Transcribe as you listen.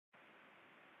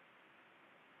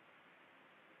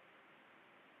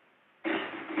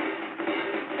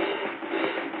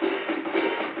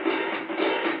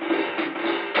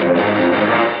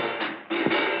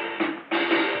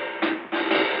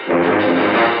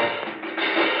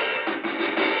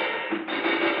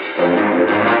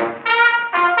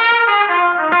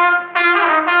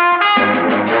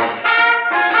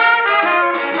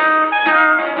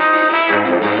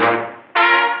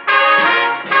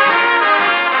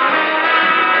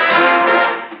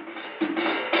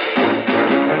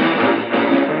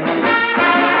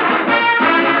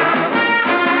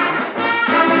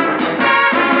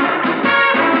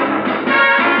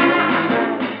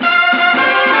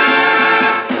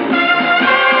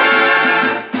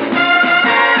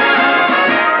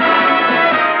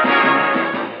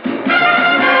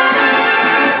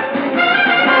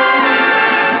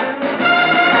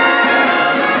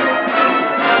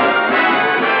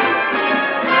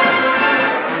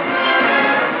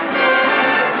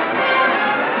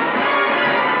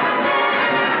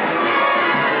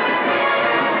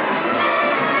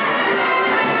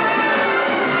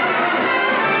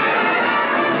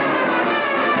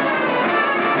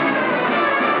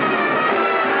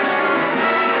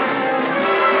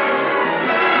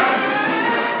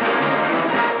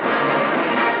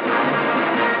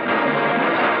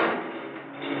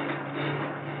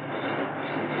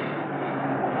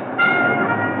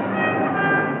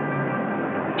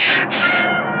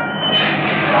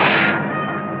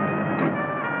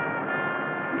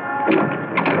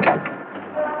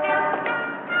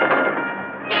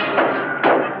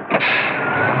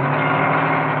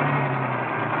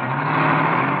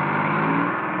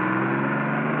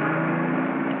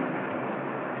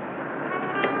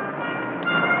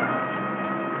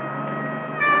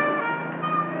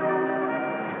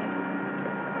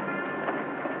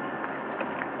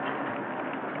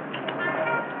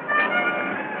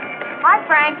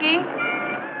Frankie.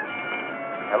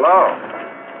 Hello.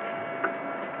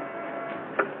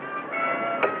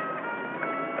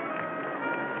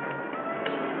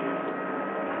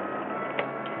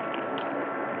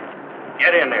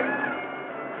 Get in there.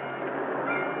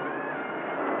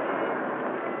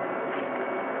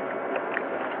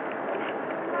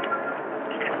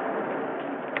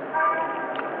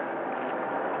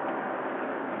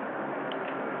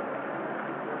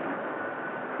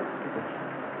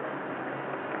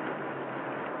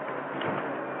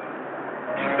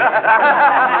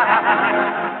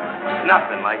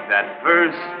 Nothing like that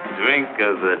first drink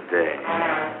of the day.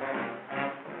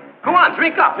 Go on,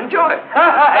 drink up, enjoy it.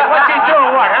 Hey, what's he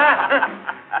doing, what, huh?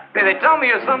 Hey, they tell me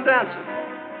you're some dancer.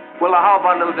 Well, how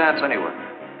about a little dance anyway?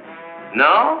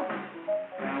 No?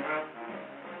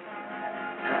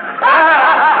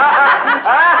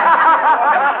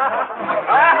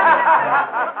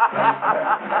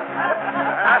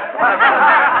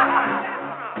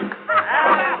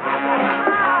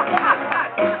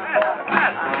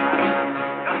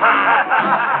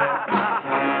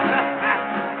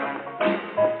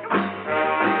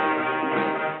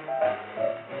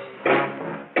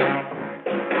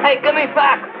 Hey, give me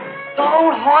back.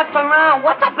 Don't horse around.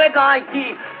 What's the big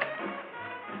idea?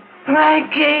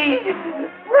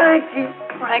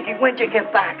 Frankie, when'd you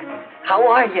get back? How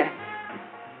are you?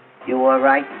 You all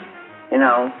right? You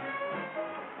know.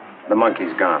 The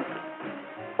monkey's gone.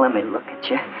 Let me look at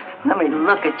you.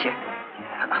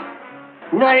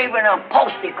 Not even a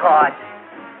postie card.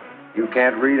 You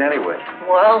can't read anyway.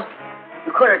 Well,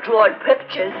 you could have drawn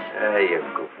pictures. Hey, you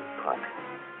goofy punk.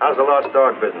 How's the lost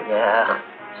dog business? Yeah.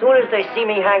 As soon as they see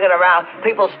me hanging around,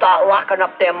 people start locking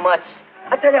up their mutts.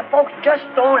 I tell you, folks just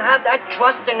don't have that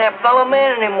trust in their fellow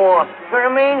man anymore. You know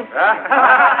what I mean?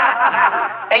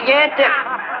 Hey, Yantic,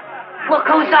 look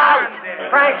who's out.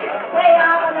 Frankie. Hey,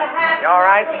 out of the hat. You all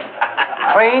right?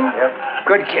 Clean? Yep.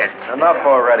 Good kid. Enough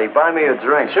already. Buy me a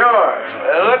drink. Sure.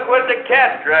 Look what the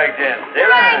cat dragged in.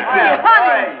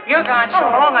 Honey. You're gone so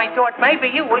long, I thought maybe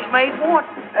you was made one.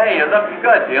 Hey, you're looking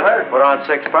good, dealer. Put on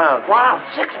 6 pounds. Wow,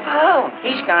 6 pounds.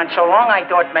 He's gone so long, I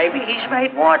thought maybe he's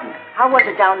made warden. How was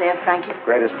it down there, Frankie?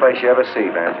 Greatest place you ever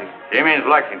see, Banshee. He means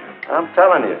Lexington. I'm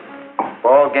telling you.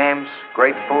 Ball games,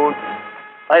 great food.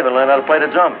 I even learned how to play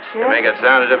the drums. You make it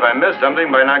sound as if I missed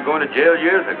something by not going to jail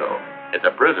years ago. It's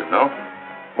a prison, no?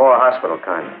 More hospital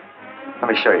kind. Let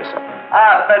me show you something.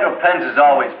 Federal pens is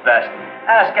always best.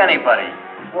 Ask anybody.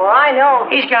 Well, I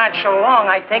know. He's gone so long,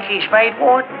 I think he's made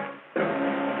warden.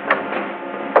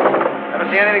 Ever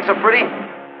see anything so pretty?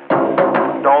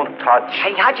 Don't touch.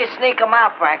 Hey, how'd you sneak him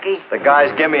out, Frankie? The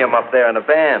guys give me them up there in the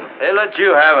van. They let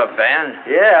you have a band.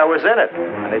 Yeah, I was in it.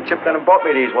 And they chipped in and bought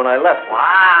me these when I left.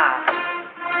 Wow.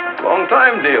 Long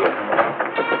time dealer.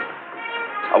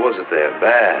 How was it there?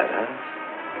 Bad, huh?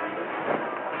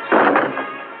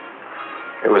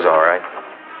 It was all right.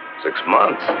 6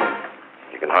 months.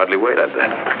 You can hardly wait, I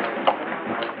bet.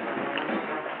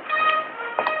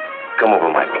 Come over,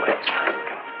 Michael.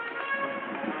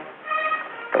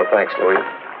 Oh, thanks, Louis.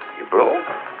 You broke?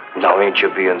 Now, ain't you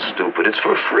being stupid? It's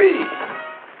for free.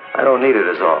 I don't need it,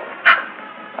 is all.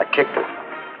 I kicked it.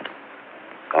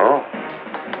 Oh.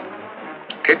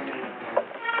 Kicked it?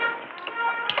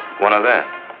 One of that.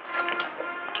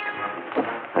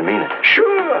 I mean it.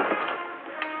 Sure.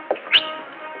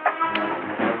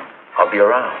 I'll be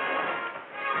around.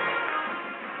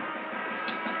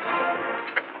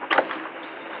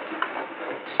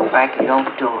 Frankie,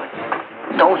 don't do it.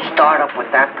 Don't start up with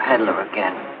that peddler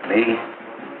again. Me?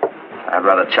 I'd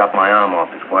rather chop my arm off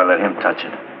before I let him touch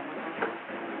it.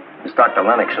 It's Dr.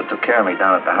 Lennox who took care of me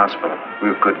down at the hospital.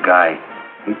 Real good guy.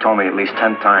 He told me at least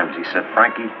 10 times. He said,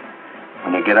 Frankie,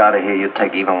 when you get out of here, you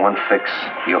take even one fix,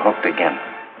 you're hooked again.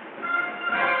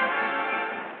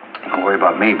 Don't worry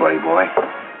about me, buddy boy.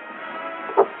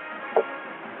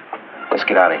 Let's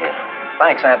get out of here.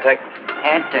 Thanks, Antic.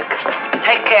 Antic,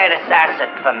 take care of this asset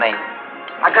for me.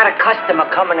 I got a customer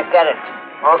coming to get it.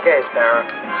 Okay, Stang.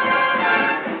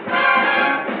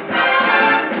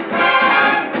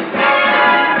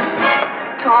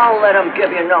 Don't let him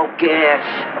give you no gas.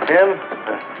 Him?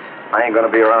 I ain't gonna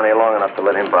be around here long enough to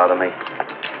let him bother me.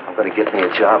 I'm gonna get me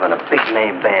a job in a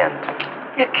big-name band.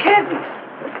 You're kidding.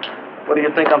 What do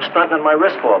you think I'm strengthening my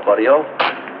wrist for, buddy-o?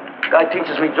 Guy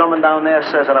teaches me drumming down there,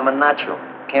 says that I'm a natural.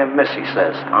 Can't miss, he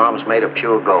says. Arms made of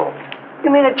pure gold.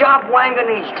 You mean a job wanging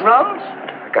these drums?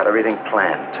 I got everything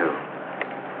planned, too.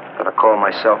 Gonna call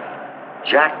myself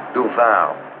Jack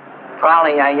Duval.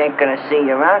 Probably I ain't gonna see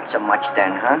you around so much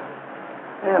then, huh?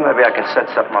 Yeah, maybe I can set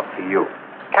something up for you.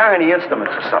 Carrying the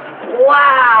instruments or something.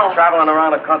 Wow! Traveling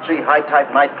around the country, high-type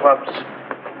nightclubs.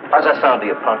 How's that sound to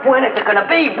you, punk? When is it gonna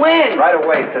be? When? Right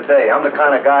away, today. I'm the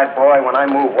kind of guy, boy, when I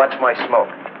move, watch my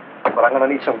smoke. But I'm gonna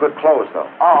need some good clothes, though.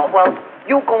 Oh, well,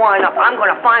 you go on up. I'm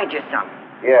gonna find you some.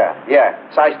 Yeah.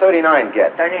 Size 39,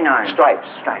 get. 39. Stripes.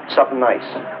 Something nice.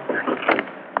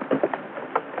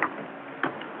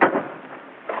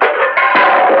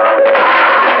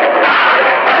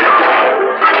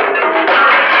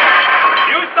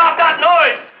 You stop that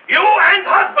noise! You and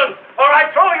husband, or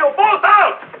I throw you both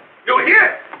out! You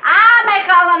hear? I'll make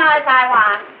all the noise I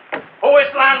want. Who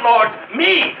is landlord?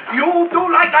 Me! You do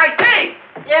like I say!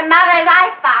 Your mother's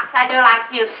icebox, I do like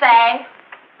you say.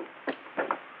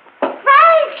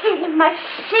 Frankie,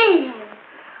 machine.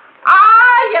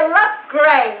 Oh, you look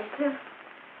great.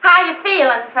 How you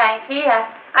feeling, Frankie?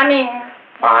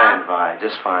 Fine, Vi,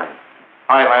 just fine.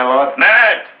 Hi, landlord.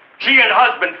 Mad! She and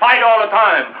husband fight all the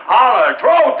time. Holler,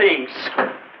 throw things.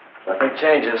 Nothing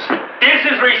changes. This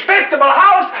is respectable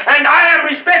house, and I am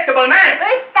respectable man.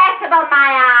 Respectable,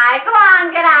 my eye. Go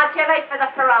on, get out. You're late for the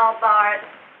parole board.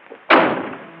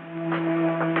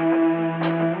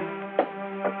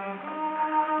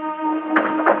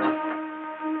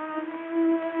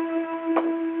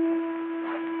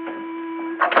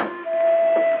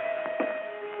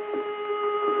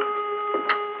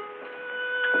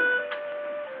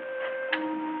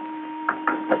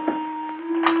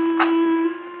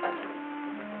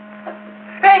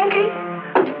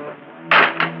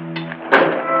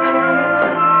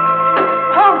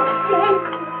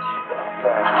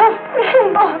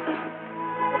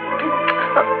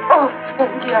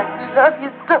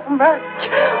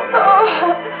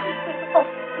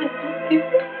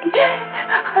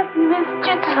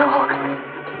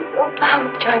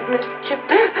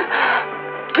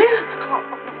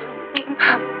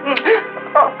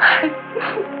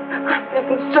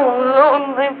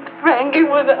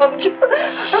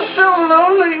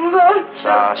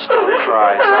 Zosh, don't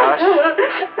cry, Zosh.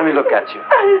 Let me look at you.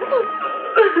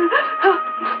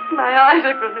 My eyes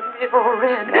are going to be all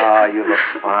red. Oh, you look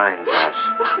fine, Zosh.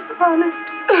 Honest.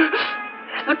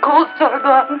 The cold sore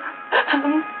gone.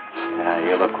 Yeah,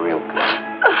 you look real good.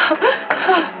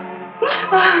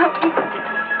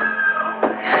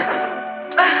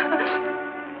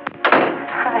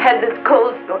 I had this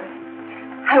cold sore.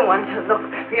 I wanted to look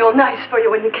real nice for you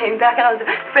when you came back, and I was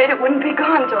afraid it wouldn't be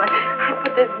gone, so I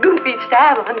put this goofy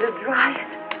salve on to dry it.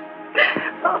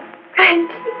 Oh,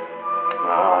 thank you.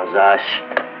 Oh, Zosh,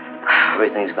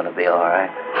 everything's gonna be all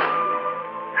right.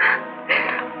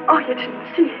 Oh, you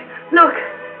didn't see. Look,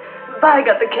 Vi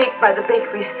got the cake by the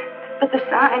bakery, but the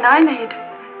sign I made,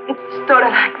 it's sort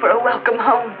of like for a welcome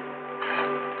home.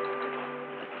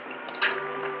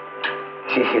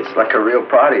 Gee, it's like a real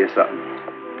party or something.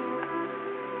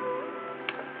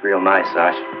 Real nice,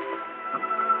 Zosh.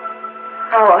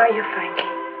 How are you, Frankie?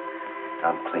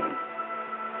 I'm clean.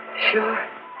 Sure.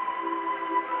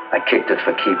 I kicked it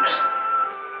for keeps.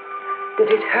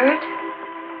 Did it hurt?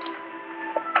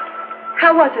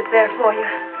 How was it there for you?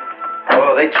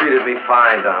 Oh, they treated me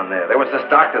fine down there. There was this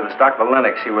doctor, Dr.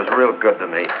 Lennox. He was real good to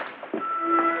me.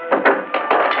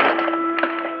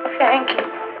 Thank you.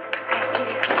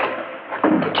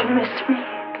 Did you miss me?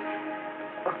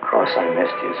 Of course I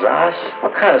missed you, Zosh.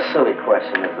 What kind of silly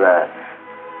question is that?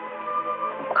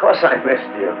 Of course I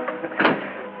missed you.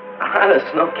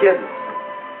 Honest, no kidding.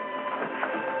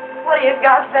 What do you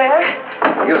got there?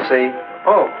 You'll see.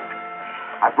 Oh,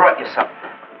 I brought you something.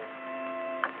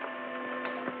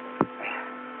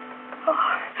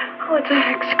 Oh, it's an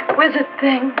exquisite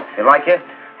thing. You like it?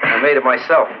 I made it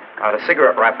myself, out of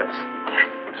cigarette wrappers.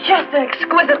 Just an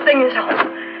exquisite thing is all.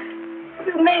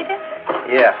 You made it?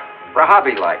 Yeah, for a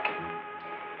hobby like.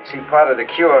 You see, part of the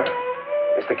cure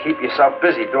is to keep yourself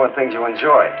busy doing things you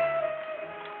enjoy.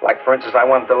 Like, for instance, I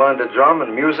wanted to learn the drum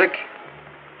and music,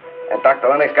 and Dr.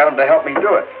 Lennox got him to help me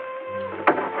do it.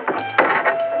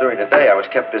 During the day, I was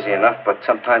kept busy enough, but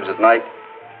sometimes at night,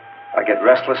 I get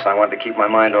restless. I wanted to keep my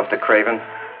mind off the craving.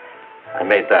 I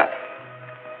made that.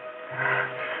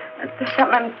 But there's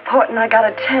something important I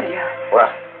gotta tell you.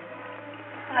 What?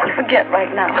 I forget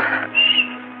right now.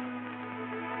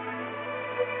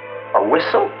 A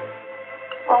whistle?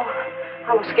 Oh,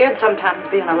 I was scared sometimes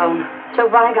being alone. So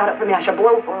Vi got it for me. I should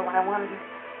blow for her when I wanted it.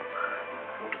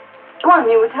 Go on,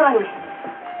 you were telling me.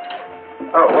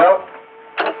 Oh, well,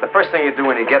 the first thing you do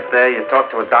when you get there, you talk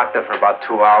to a doctor for about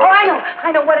 2 hours. Oh,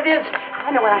 I know what it is.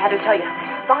 I know what I had to tell you.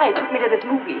 Vi took me to this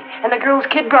movie, and the girl's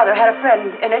kid brother had a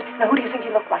friend in it. Now, who do you think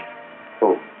he looked like?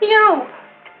 Who? You.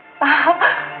 Oh,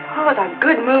 it was a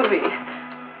good movie.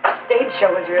 The stage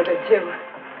show was real good, too.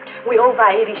 We owed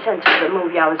Vi 80 cents for the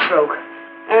movie. I was broke.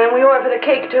 And we owe her for the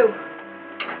cake, too.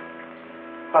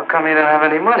 How come you didn't have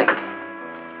any money?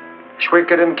 Schwiefka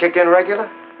didn't kick in regular?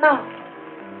 No.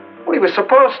 Well, he was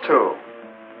supposed to.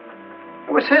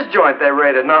 It was his joint they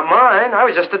raided, not mine. I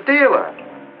was just a dealer.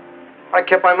 I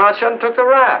kept my mouth shut and took the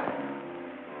rap.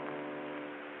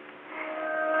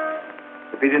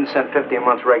 If he didn't send 50 a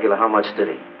month regular, how much did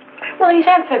he? Well, he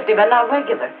sent 50, but not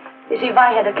regular. You see,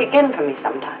 Vi had to kick in for me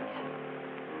sometimes.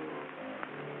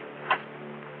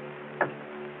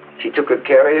 She took good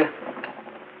care of you?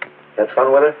 Had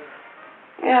fun with her?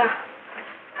 Yeah.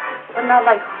 But not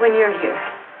like when you're here.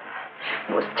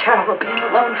 It was terrible being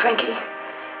alone, Frankie.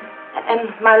 And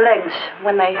my legs,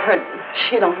 when they hurt,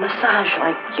 she don't massage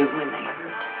like you when they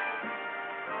hurt.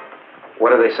 What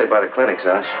do they say by the clinic,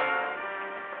 Zosh?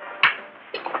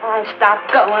 I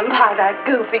stopped going by that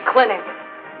goofy clinic.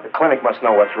 The clinic must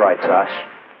know what's right, Zosh.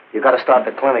 You gotta start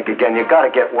the clinic again. You gotta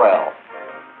get well.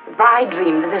 I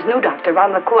dreamed of this new doctor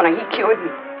around the corner. He cured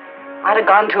me. I'd have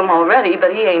gone to him already,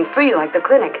 but he ain't free like the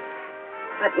clinic.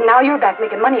 But now you're back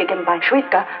making money again by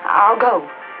Schwiefka. I'll go.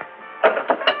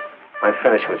 I'm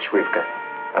finished with Schwiefka.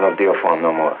 I don't deal for him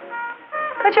no more.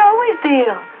 But you always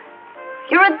deal.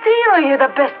 You're a dealer. You're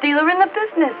the best dealer in the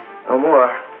business. No more.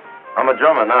 I'm a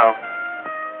drummer now.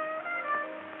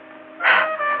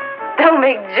 Don't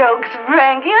make jokes,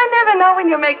 Frankie. I never know when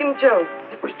you're making jokes.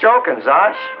 I was joking,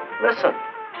 Zosh. Listen.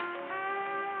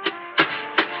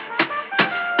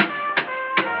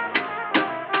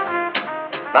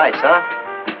 Nice, huh?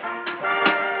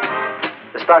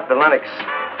 This Dr. Lennox,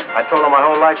 I told him my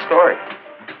whole life story.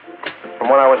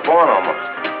 From when I was born, almost.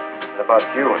 And about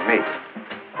you and me.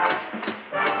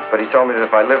 But he told me that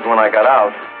if I lived when I got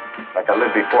out, like I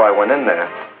lived before I went in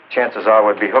there, chances are I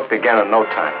would be hooked again in no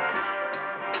time.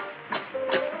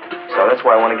 So that's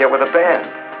why I want to get with a band.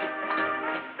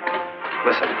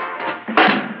 Listen.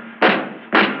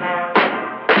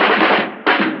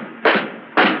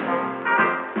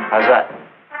 How's that?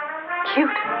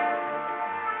 Cute.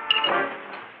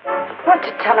 What'd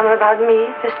you tell him about me,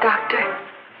 this doctor?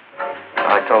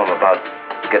 I told him about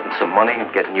getting some money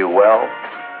and getting you well.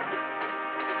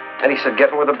 And he said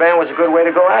getting with a band was a good way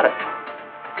to go at it.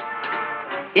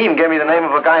 He even gave me the name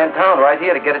of a guy in town right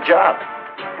here to get a job.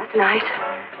 That's nice.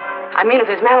 I mean, if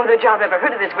this man with a job ever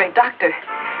heard of this great doctor,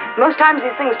 most times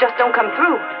these things just don't come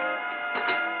through.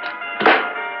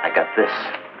 I got this.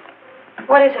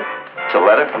 What is it? It's a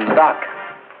letter from the doc.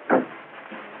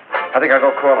 I think I'll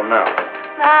go call him now.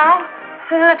 Now?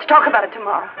 Let's talk about it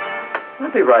tomorrow.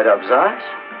 I'll be right up, Zosh.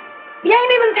 You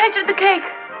ain't even tasted the cake.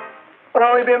 It'll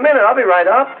only be a minute. I'll be right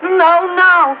up.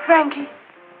 No, Frankie.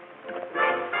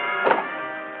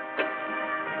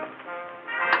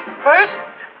 First,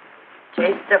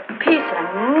 taste a piece of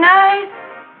nice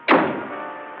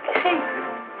cake.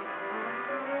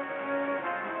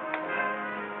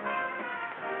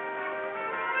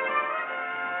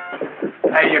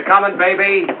 Hey, you coming,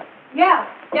 baby? Yeah,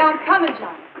 I'm coming,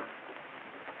 John.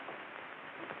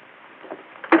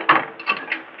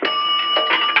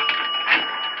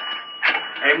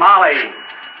 Hey, Molly.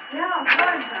 Yeah, I'm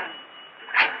coming, John.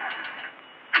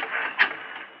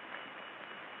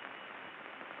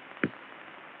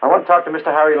 I want to talk to Mr.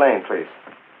 Harry Lane, please.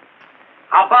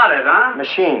 How about it, huh?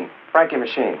 Machine. Frankie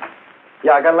Machine.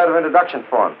 Yeah, I got a letter of introduction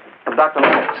for him. From Dr.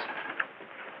 Lennox.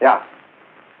 Yeah.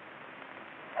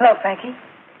 Hello, Frankie.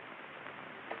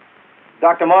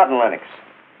 Dr. Martin Lennox.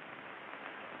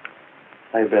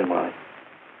 How you been, Molly?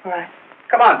 All right.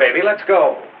 Come on, baby, let's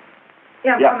go.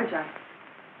 Yeah, I'm Yeah. coming, John.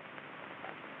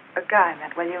 A guy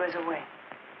met while you was away.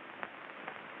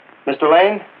 Mr.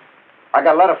 Lane, I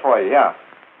got a letter for you, yeah.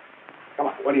 Come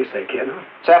on, what do you say, kid?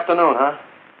 This afternoon, huh?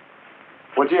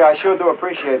 Well, gee, I sure do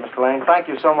appreciate it, Mr. Lane. Thank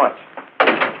you so much.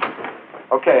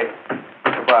 Okay.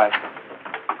 Goodbye.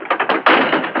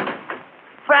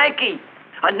 Frankie,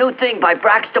 a new thing by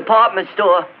Brack's department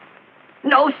store.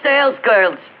 No sales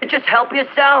girls. Just help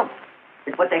yourself.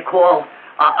 It's what they call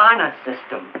an honor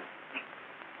system.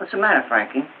 What's the matter,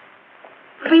 Frankie?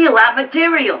 Feel that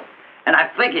material. And I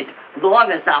figured,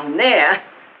 long as I'm there...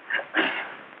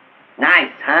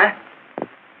 Nice, huh?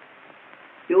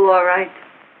 You all right?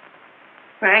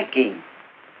 Frankie.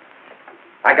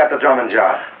 I got the drumming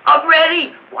job.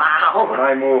 Already? Wow. When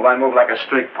I move like a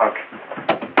street punk.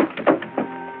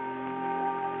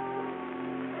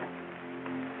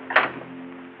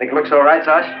 Think it looks all right,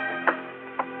 Zosh?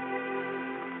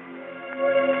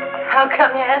 How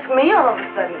come you ask me all of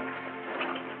a sudden?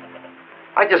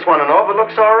 I just want to know if it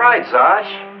looks all right,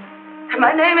 Zosh.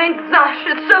 My name ain't Zosh,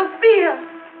 it's Sophia.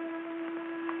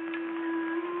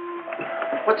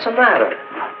 What's the matter?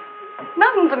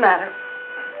 Nothing's the matter.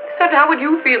 Except how would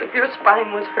you feel if your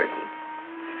spine was hurting?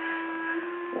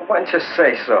 Why don't you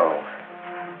say so?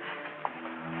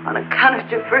 On account of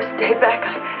your first day back,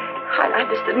 I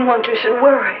just didn't want you should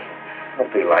worry.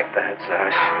 Don't be like that,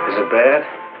 Sash. Is it bad?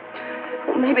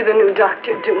 Well, maybe the new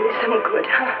doctor do me some good,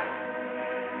 huh?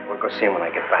 We'll go see him when I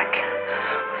get back.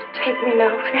 Take me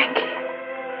now, Frankie.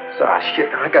 Sash,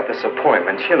 I got this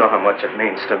appointment. You know how much it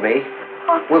means to me.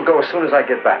 Oh. We'll go as soon as I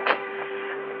get back.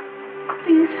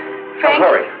 Please,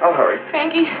 Frankie. I'll hurry.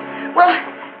 Frankie, well,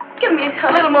 give me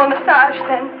a little more massage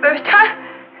then first, huh?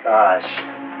 Sash,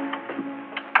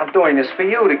 I'm doing this for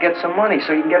you to get some money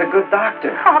so you can get a good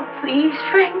doctor. Oh, please,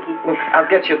 Frankie. Look, I'll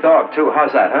get your dog, too.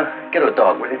 How's that, huh? Get a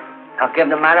dog, will you? I'll give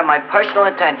the matter my personal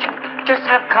attention. Just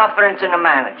have confidence in the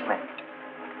management.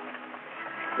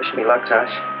 Wish me luck,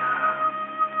 Sash.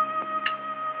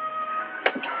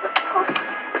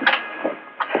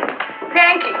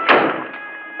 Frankie.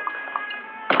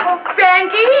 Oh,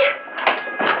 Frankie.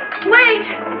 Wait.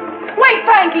 Wait,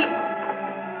 Frankie.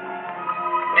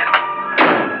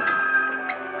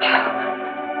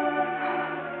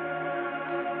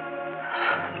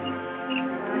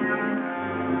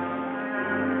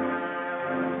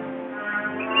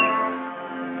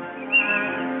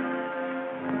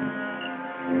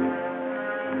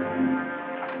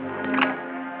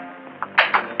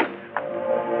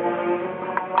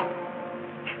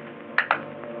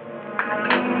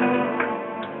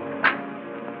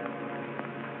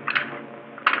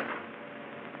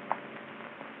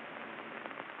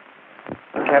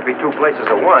 Can't be two places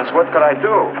at once. What could I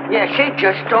do? Yeah, she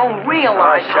just don't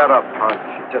realize. Shut up, punk.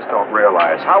 You just don't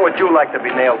realize. How would you like to be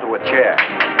nailed to a chair?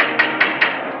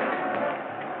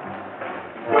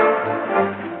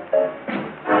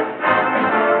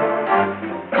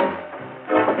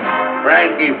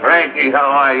 Frankie, how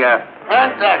are you?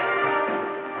 Contact.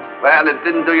 Well, it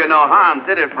didn't do you no harm,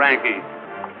 did it, Frankie?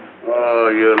 Oh,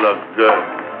 you look good.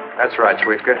 That's right,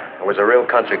 Sweetker. It was a real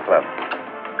country club.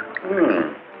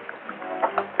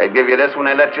 They give you this when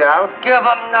they let you out? Give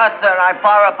him nothing. I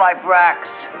borrow by Brax.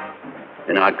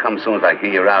 You know, I'd come soon as I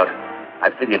hear you're out.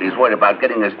 I figured he's worried about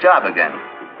getting his job again.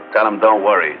 Tell him don't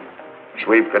worry.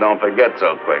 Sweetker don't forget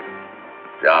so quick.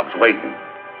 Job's waiting.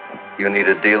 You need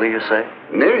a dealer, you say?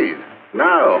 Need?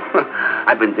 No.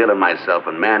 I've been dealing myself,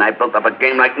 and man, I built up a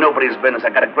game like nobody's business. I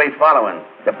got a great following.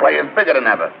 The player's bigger than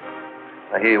ever.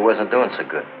 I hear you wasn't doing so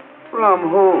good. From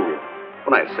who?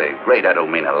 When I say great, I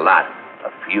don't mean a lot. A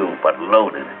few, but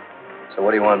loaded. So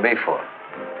what do you want me for?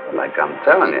 Like I'm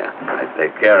telling you, I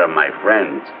take care of my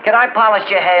friends. Can I polish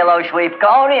your halo, Sweep?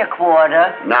 Only a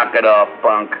quarter. Knock it off,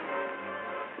 punk.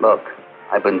 Look,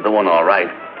 I've been doing all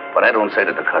right, but I don't say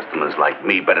that the customers like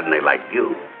me better than they like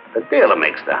you. The dealer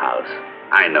makes the house.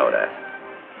 I know that.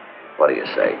 What do you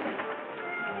say?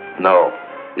 No.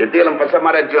 You're dealing for some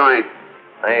other joint.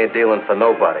 I ain't dealing for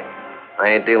nobody. I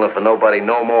ain't dealing for nobody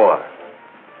no more.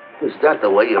 Is that the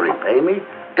way you repay me?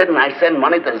 Didn't I send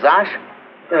money to Zosh?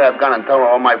 Yeah, I've gone and told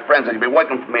all my friends that you'll be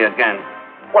working for me again.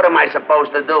 What am I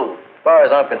supposed to do? As far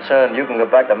as I'm concerned, you can go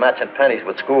back to matching pennies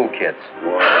with school kids.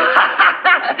 What?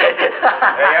 Hey,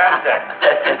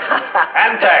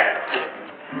 Antec.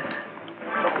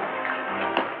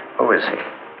 Who is he?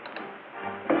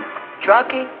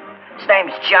 Drunkie? His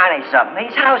name's Johnny something.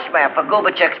 He's houseman for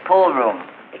Gubachek's pool room.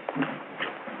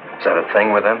 Is that a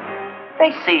thing with him?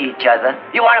 They see each other.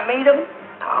 You want to meet him?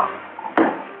 Oh.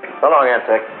 So long,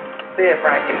 Antec. See you,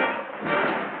 Frankie.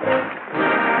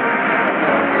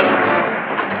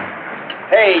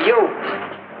 Hey, you.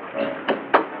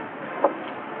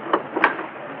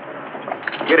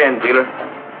 Get in, dealer.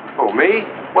 Who, me?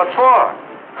 What for?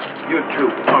 You too,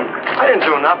 punk. I didn't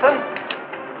do nothing.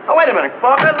 Oh, wait a minute,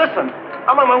 Parker. Listen.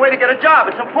 I'm on my way to get a job.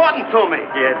 It's important to me.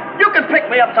 Yes. You can pick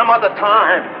me up some other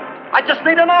time. I just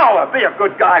need an hour. Be a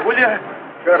good guy, will you?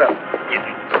 Shut up.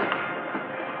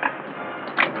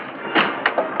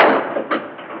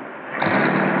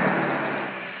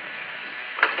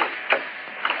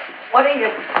 What are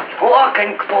you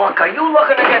talking, Clark? Are you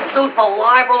looking to get sued for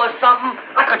libel or something?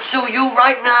 I could sue you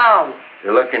right now.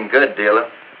 You're looking good, dealer.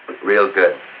 Real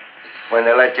good. When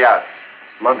they let you out?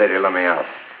 Monday they let me out.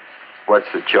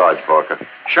 What's the charge, Parker?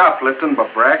 Shoplifting,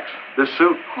 but Brax. This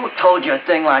suit. Who told you a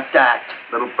thing like that?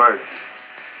 Little bird.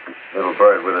 Little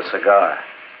bird with a cigar.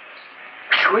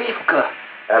 Shriefka.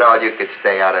 That all you could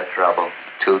stay out of trouble.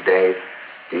 2 days.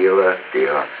 Dealer.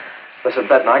 Listen,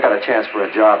 Benton, I got a chance for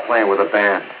a job playing with a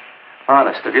band.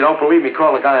 Honest, if you don't believe me,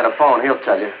 call the guy on the phone. He'll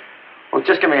tell you. Well,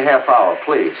 just give me a half hour,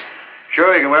 please.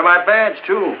 Sure, you can wear my badge,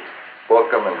 too.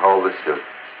 Book him and hold the suit.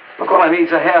 Look, all I need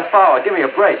is a half hour. Give me a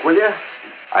break, will you?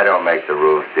 I don't make the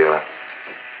rules, dealer.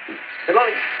 Hey,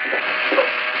 Lonnie.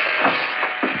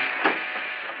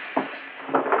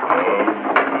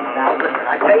 Now, listen,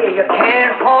 I tell you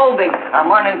can't hold me.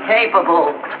 I'm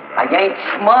unincapable. I ain't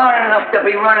smart enough to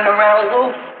be running around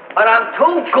loose. but I'm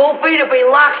too goofy to be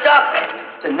locked up.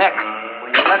 The neck.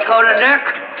 Will you let go the neck?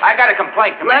 I got a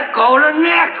complaint to make. Let go the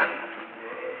neck.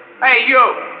 Hey, you.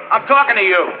 I'm talking to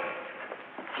you.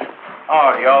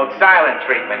 Oh, the old silent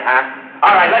treatment, huh?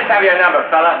 All right, let's have your number,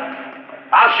 fella.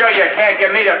 I'll show you can't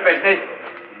give me the business.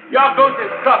 Your goose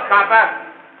is cooked, copper.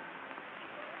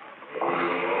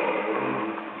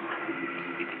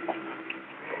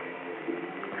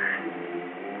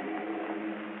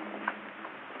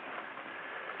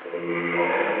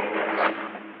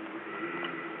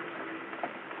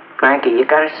 Frankie, you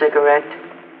got a cigarette?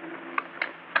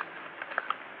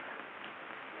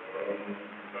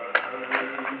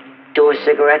 Do a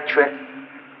cigarette trick?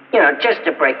 You know, just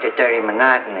to break the dirty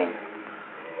monotony.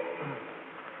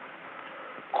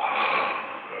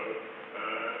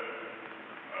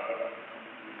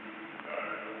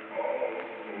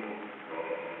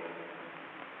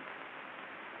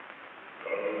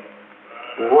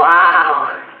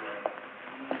 Wow.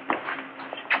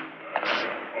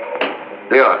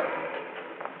 Dealer.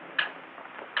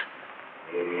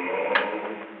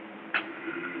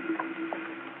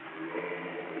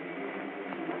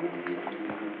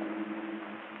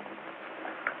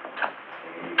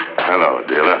 Hello,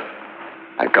 dealer.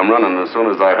 I come running as soon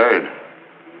as I heard.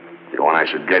 You want I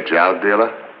should get you out,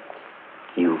 dealer?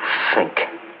 You think?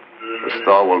 The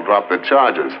store will drop the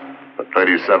charges. For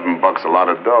 $37 a lot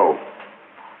of dough.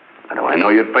 How do I know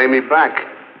you'd pay me back?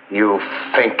 You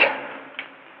think?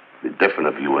 It'd be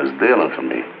different if you was dealing for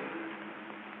me.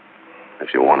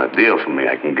 If you want to deal for me,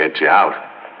 I can get you out.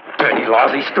 Dirty,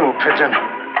 lousy stool pigeon.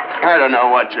 I don't know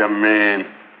what you mean.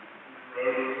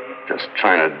 Just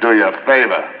trying to do you a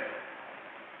favor.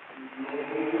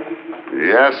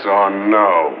 Yes or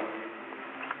no?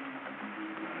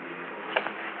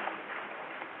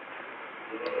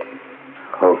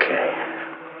 Okay.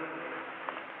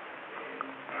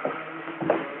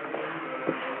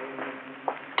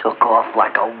 Took off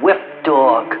like a whipped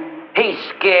dog. He's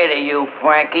scared of you,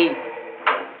 Frankie.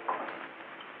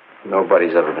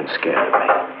 Nobody's ever been scared of me.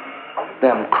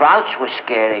 Them Krauts were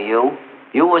scared of you.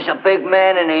 You was a big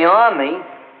man in the army.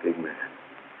 Big man.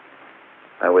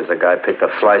 I was the guy picked the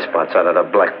fly spots out of the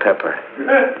black pepper. Get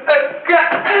me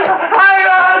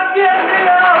out! Get me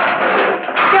out!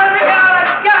 Get me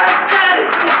out! Get me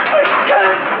out!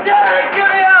 Get me out! Get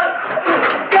me out!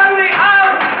 Get me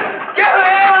out! Get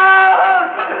me out!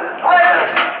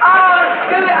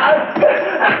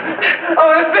 I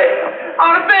want a fix! I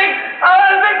want a fix! I want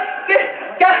a fix!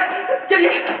 Can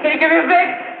you give me a fix?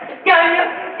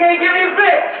 Can you give me a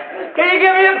fix? Can you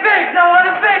give me a fix? I want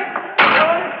a fix! I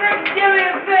want a fix! Give me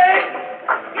a fix!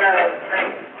 Give me a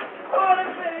fix! I want a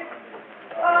fix!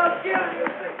 Oh, give me a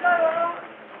fix!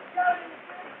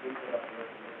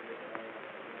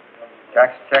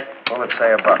 Jack's check, bullets say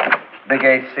 $1. Big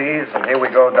ACs, and here we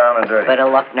go down and dirty. Better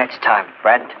luck next time,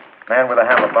 friend. Man with a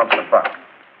hammer bumps $1.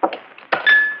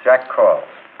 Jack calls.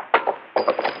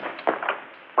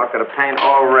 Bucket of paint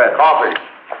all red. Coffee.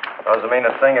 Doesn't mean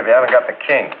a thing if you haven't got the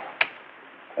king.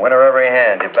 Winner every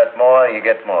hand. You bet more, you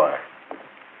get more.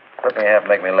 Flip me half,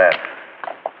 make me laugh.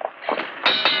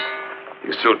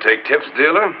 You still take tips,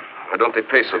 dealer? Or don't they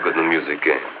pay so good in the music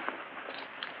game?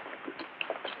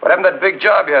 What happened to that big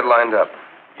job you had lined up?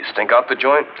 You stink out the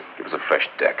joint? Give us a fresh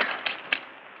deck.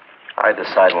 I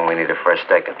decide when we need a fresh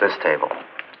deck at this table.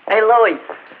 Hey, Louie,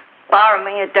 borrow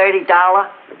me a $30.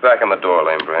 Get back on the door,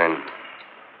 lame brain.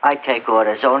 I take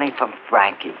orders only from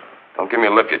Frankie. Don't give me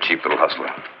a lip, you cheap little hustler.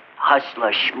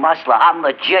 Hustler, schmusler, I'm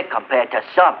legit compared to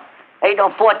some. Ain't no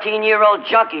 14-year-old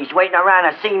junkies waiting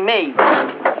around to see me.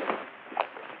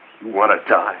 You want to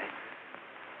die.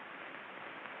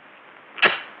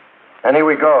 And here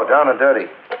we go, down and dirty.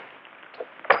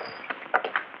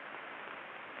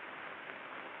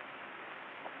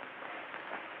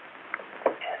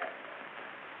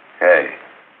 Hey.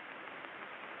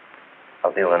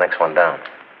 I'll deal the next one down.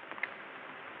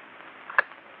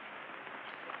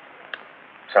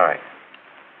 Sorry.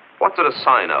 What's it a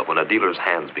sign of when a dealer's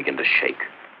hands begin to shake?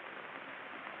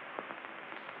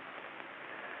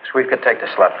 Sweet could take the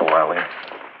slap for a while, will you?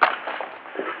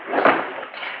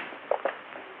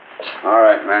 All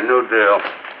right, man, new deal.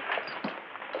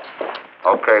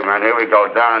 Okay, man, here we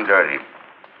go, down and dirty.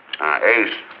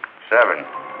 Ace, 7.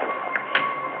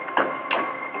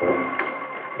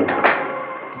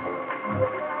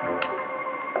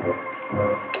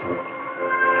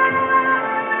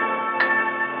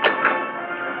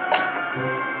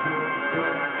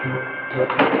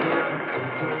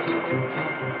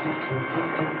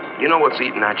 You know what's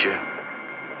eating at you?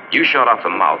 You shot off the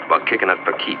mouth about kicking it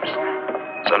for keeps.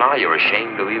 So now you're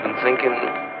ashamed of even thinking,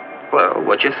 well,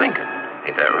 what you thinking.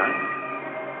 Ain't that right?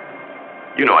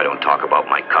 You know I don't talk about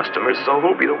my customers, so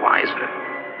who'll be the wiser?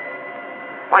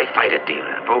 Why fight a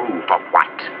dealer? For who? For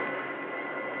what?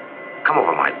 Come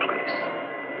over my place.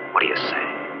 What do you say?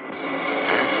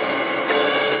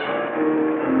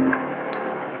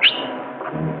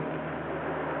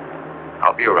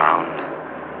 I'll be around.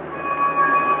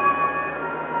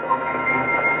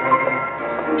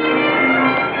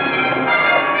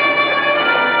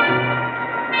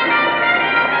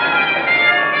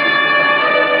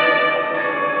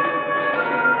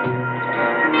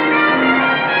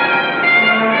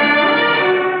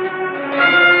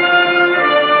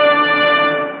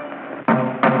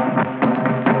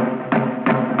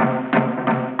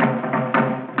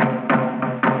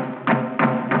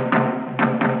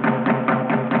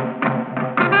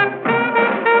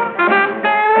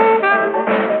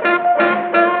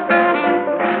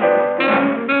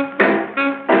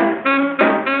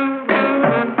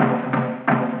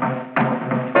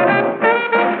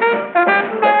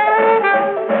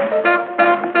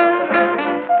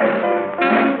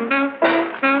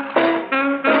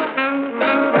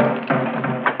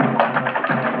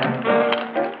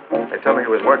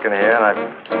 Working here, and I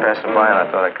was passing by, and I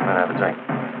thought I'd come in and have a drink.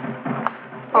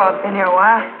 Oh, I've been here a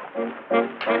while.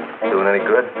 Doing any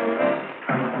good?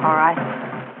 All right.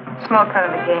 Small cut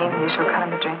of the game, usual cut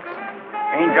of the drinks.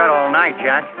 Ain't got all night,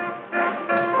 Jack.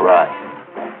 Right.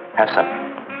 Have some.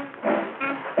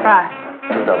 Right.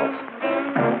 2 doubles.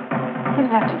 You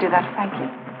didn't have to do that,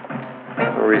 Frankie.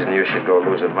 No reason you should go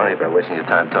losing money by wasting your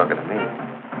time talking to me.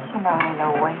 You know I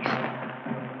no waste.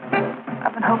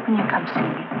 I've been hoping you'd come see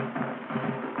me.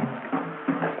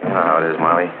 You know how it is,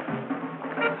 Molly.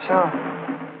 Sure.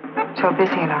 So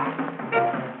busy and all.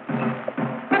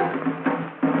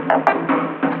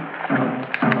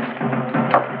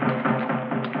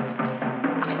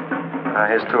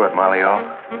 Here's to it, Molly-O.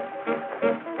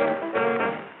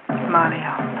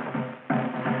 Molly-O.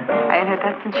 I ain't heard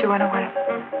that since you went away.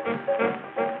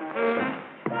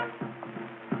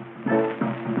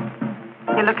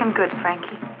 You're looking good,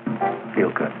 Frankie.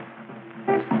 Feel good.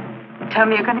 Tell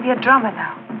me you're going to be a drummer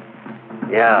now.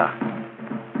 Yeah.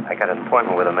 I got an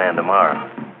appointment with a man tomorrow.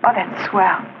 Oh, that's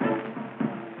swell.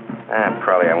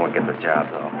 Probably I won't get the job,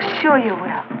 though. Sure you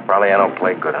will. Probably I don't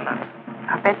play good enough.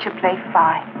 I'll bet you play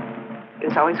fine. He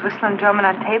was always whistling, drumming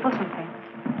on tables and things.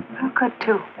 Real good,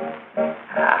 too.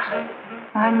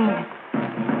 I mean it.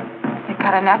 You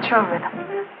got a natural rhythm.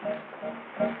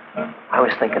 I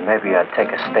was thinking maybe I'd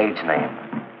take a stage name.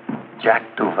 Jack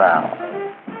Duval.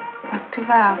 Jack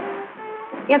Duval.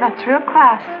 Yeah, that's real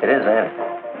class. It is, ain't it?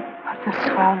 What's a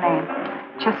swell name?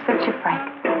 Just fits you, Frank.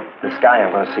 This guy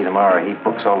I'm going to see tomorrow, he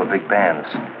books all the big bands.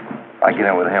 If I get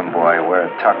in with him, boy, I wear a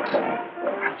tux.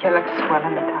 You look swell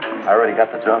in the tux. I already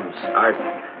got the drums.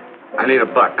 I need $1.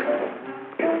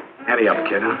 Ante up,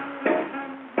 kid, huh?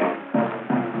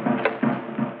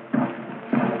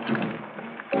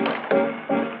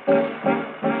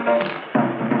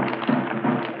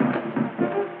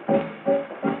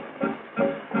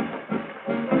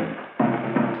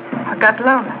 I got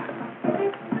lonely.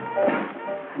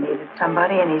 I needed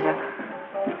somebody, and he's a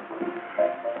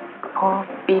poor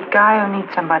beat guy who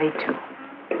needs somebody, too.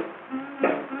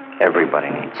 Everybody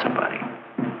needs somebody.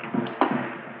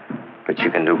 But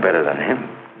you can do better than him.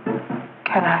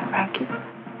 Can I, Frankie?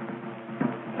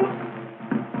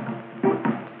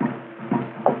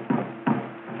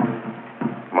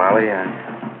 Molly, I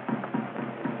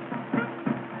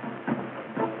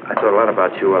thought a lot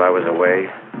about you while I was away.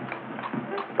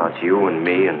 About you and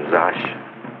me and Zosh.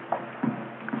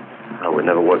 I would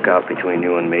never work out between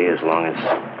you and me as long as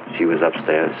she was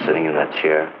upstairs sitting in that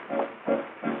chair.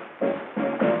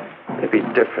 It'd be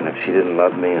different if she didn't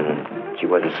love me and she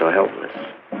wasn't so helpless.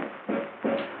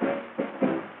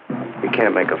 You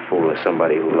can't make a fool of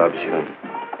somebody who loves you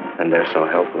and they're so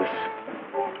helpless.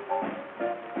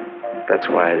 That's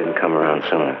why I didn't come around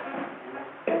sooner.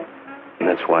 And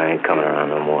that's why I ain't coming around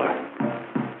no more.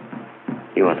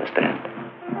 You understand?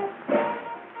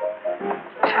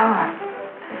 Sure.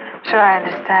 Sure, I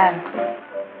understand.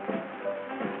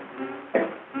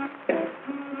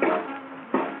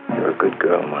 You're a good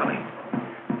girl, Molly.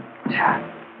 Sure.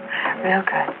 Real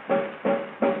good.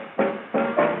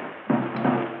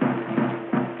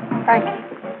 Frankie.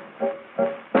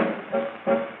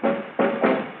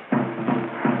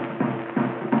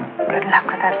 Good luck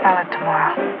with that fella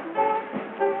tomorrow.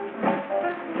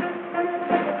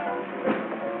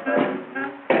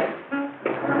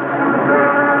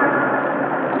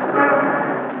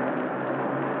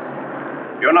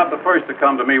 You're not the first to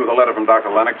come to me with a letter from Dr.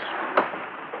 Lennox.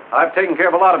 I've taken care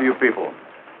of a lot of you people.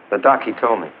 The doc, he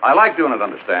told me. I like doing it,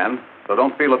 understand? So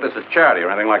don't feel that this is charity or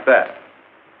anything like that.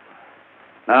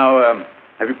 Now,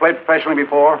 have you played professionally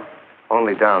before?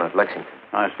 Only down at Lexington.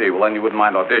 I see. Well, then you wouldn't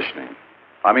mind auditioning.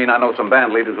 I mean, I know some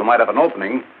band leaders who might have an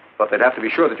opening, but they'd have to be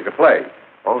sure that you could play.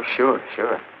 Oh, sure.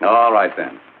 All right,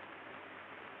 then.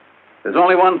 There's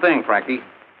only one thing, Frankie.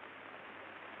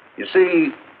 You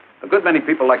see, a good many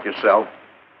people like yourself,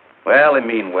 well, they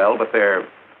mean well, but they're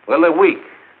weak.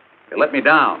 They let me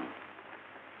down.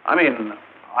 I mean,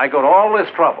 I go to all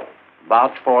this trouble,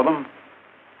 vouch for them.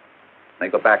 They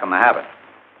go back on the habit.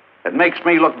 It makes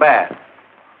me look bad.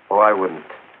 Oh, I wouldn't.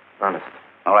 Honest.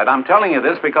 All right, I'm telling you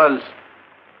this because,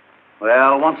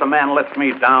 well, once a man lets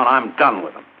me down, I'm done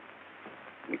with him.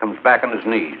 He comes back on his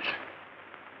knees.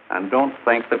 And don't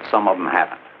think that some of them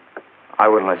haven't. I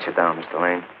wouldn't let you down, Mr.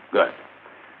 Lane. Good.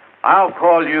 I'll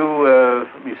call you,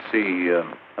 let me see,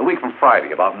 a week from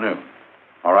Friday, about noon.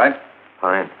 All right?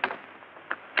 Fine.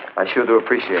 I sure do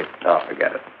appreciate it. Oh,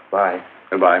 forget it. Bye.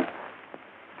 Goodbye.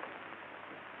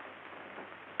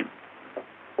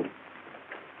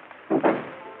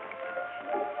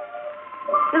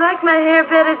 You like my hair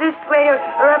better this way or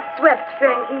upswept,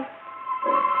 Frankie?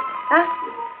 Huh?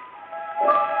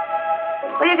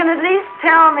 Well, you can at least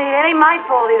tell me. It ain't my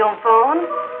fault he don't phone.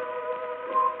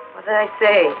 What did I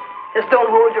say? Just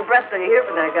don't hold your breath till you hear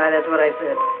from that guy. That's what I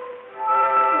said.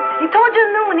 He told you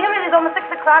noon. Here it is almost 6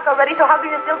 o'clock already, so how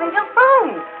do you still think he'll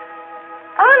phone?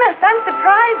 Honest, I'm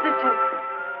surprised at you.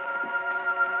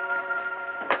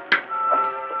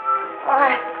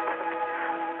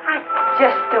 I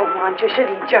just don't want you should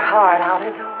eat your heart out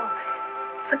at all.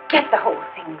 Forget the whole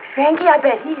thing, Frankie. I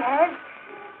bet he has.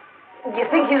 You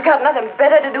think he's got nothing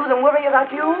better to do than worry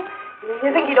about you?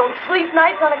 You think he don't sleep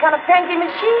nights on account of Frankie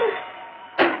machine?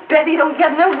 Bet he don't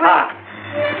get no rest.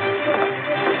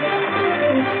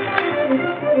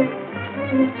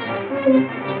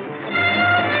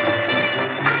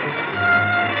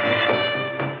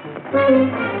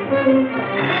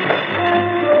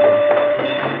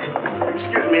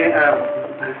 Excuse me,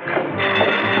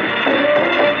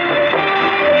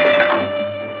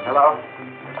 Hello?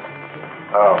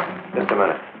 Oh, just a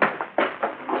minute.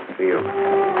 For you.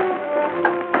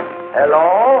 Hello?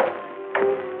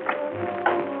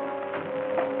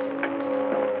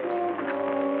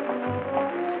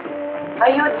 Are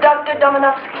you Dr.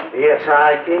 Domanovsky? yes,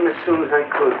 I came as soon as I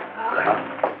could.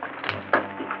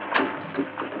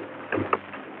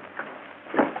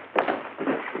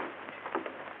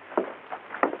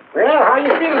 Well, how you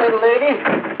feeling, little lady?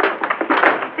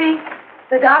 See,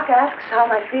 the doc asks how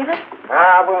am I feeling.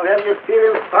 Ah, well, you're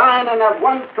feeling fine and I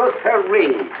want to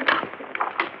hurry.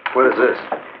 What is this?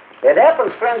 It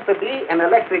happens, friend, to be an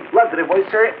electric blood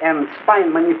revoicer and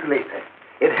spine manipulator.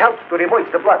 It helps to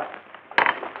revoice the blood.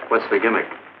 What's the gimmick?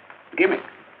 Gimmick.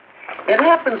 It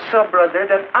happens so, brother,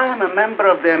 that I am a member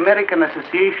of the American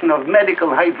Association of Medical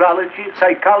Hydrology,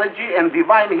 Psychology, and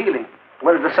Divine Healing.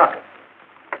 Where's the socket?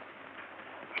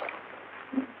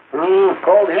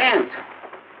 Cold hands.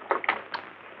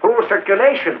 Poor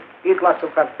circulation. Eat lots of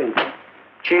hot things.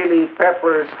 Chili,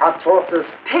 peppers, hot sauces.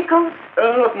 Pickles?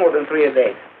 Not more than 3 a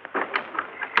day.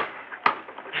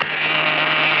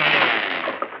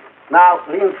 Now,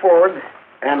 lean forward,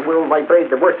 and we'll vibrate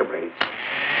the vertebrae.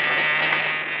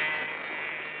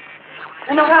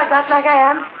 You know how I got like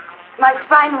I am? My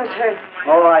spine was hurt.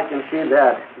 Oh, I can see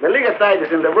that. The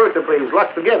ligamentitis and the vertebrae is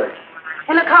locked together.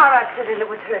 In a car accident, it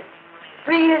was hurt.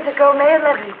 3 years ago, May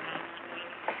 11th.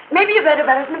 Maybe you read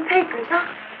about it in the papers, huh?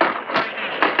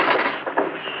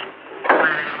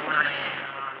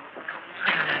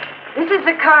 This is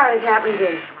the car it happened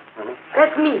in.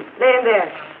 That's me, laying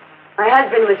there. My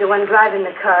husband was the one driving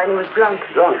the car, and he was drunk.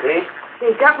 Drunk, eh?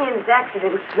 He got me in this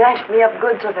accident and smashed me up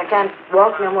good so that I can't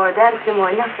walk no more, dance no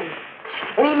more, nothing.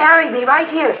 And he married me right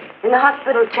here in the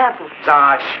hospital chapel.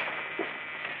 Gosh.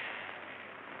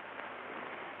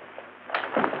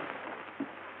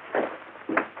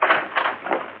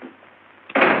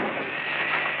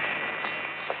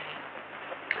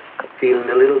 Feeling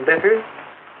a little better?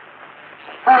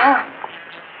 Uh-huh.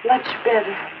 Much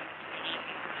better.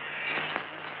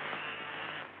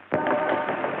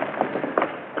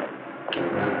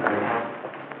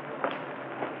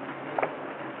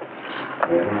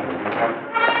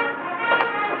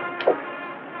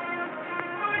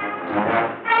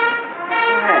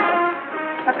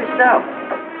 Help yourself.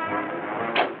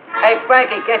 Hey,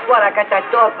 Frankie, guess what? I got that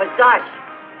dog Versace.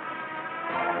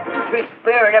 Every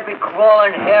spirit, every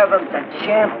crawling hair of him's a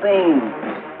champagne.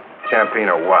 Champagne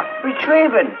or what?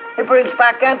 Retrieving. It brings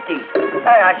back empties.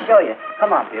 Hey, I'll show you.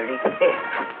 Come on, Beardy. Here.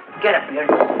 Get up,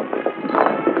 Beardy.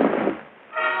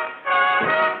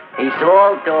 He's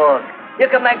all dog. You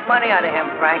can make money out of him,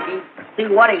 Frankie. See,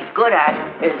 what he's good at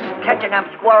is catching them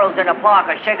squirrels in the park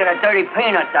or shaking the dirty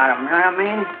peanuts at them, you know what I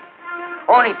mean?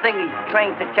 Only thing he's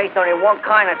trained to chase only one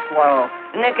kind of squirrel.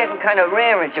 And they're getting kind of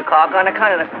rare in Chicago on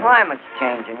account of the climate's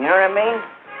changing, you know what I mean?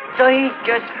 So he's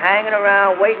just hanging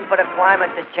around waiting for the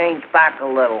climate to change back a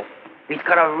little. He's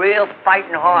got a real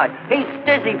fighting heart. He's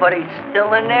dizzy, but he's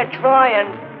still in there trying.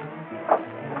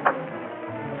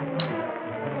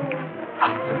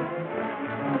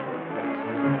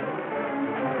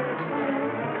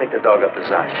 Take the dog up to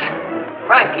Zosh.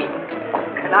 Frankie,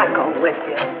 can I go with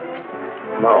you?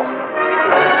 No.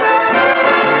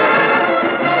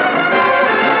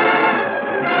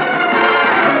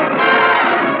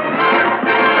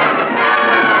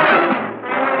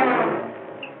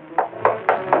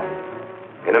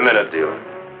 In a minute, dealer.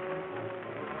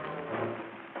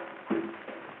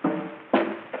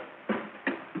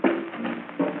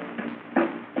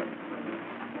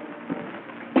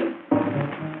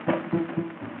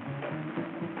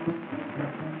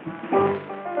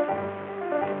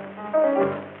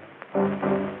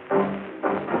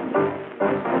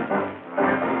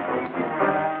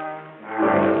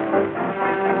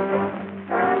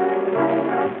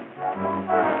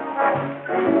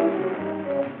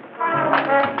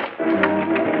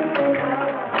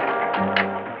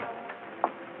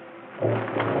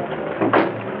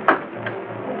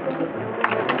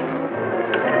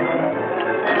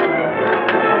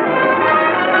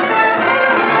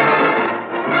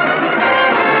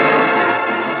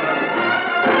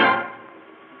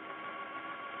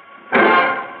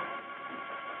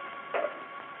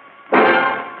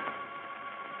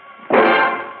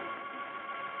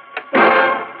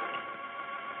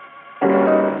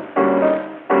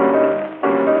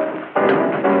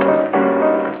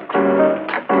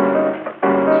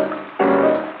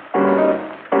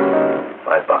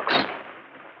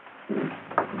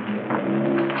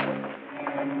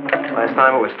 Last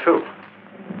time it was 2.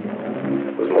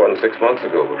 It was more than 6 months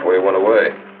ago before you went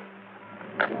away.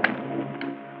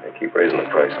 They keep raising the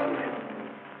price on me.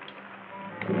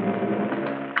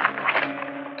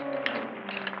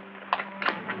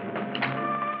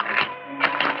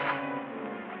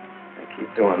 They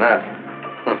keep doing that.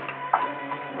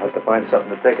 I'll have to find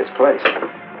something to take its place.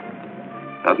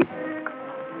 Nothing.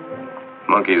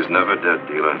 Monkey's never dead,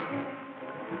 dealer.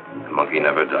 The monkey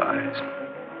never dies.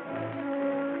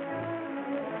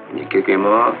 When you kick him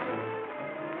off,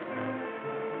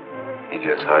 he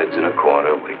just hides in a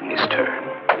corner waiting his turn.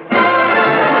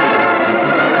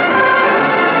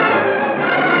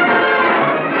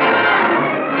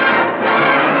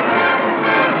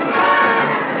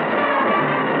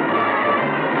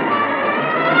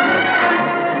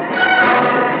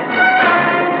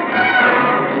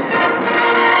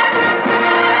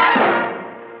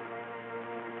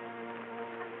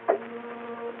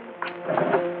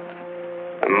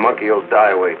 You'll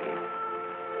die waiting.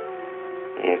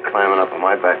 You ain't climbing up on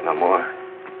my back no more.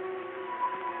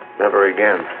 Never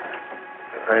again.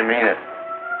 I mean it.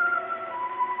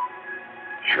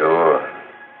 Sure.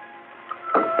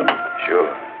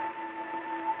 Sure.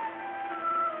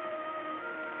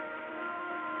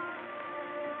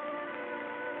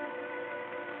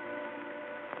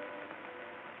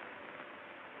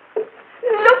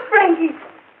 Look, Frankie.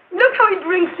 Look how he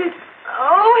drinks it.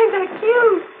 Oh, ain't that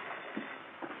cute?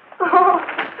 Oh,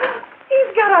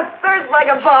 he's got a thirst like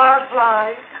a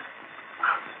barfly.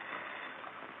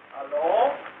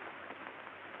 Hello?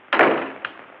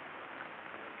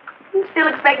 You still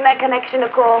expecting that connection to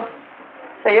call?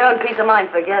 For your own peace of mind,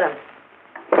 forget him.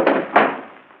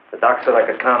 The doc said I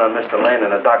could count on Mr. Lane,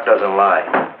 and the doc doesn't lie.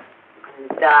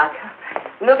 Doc.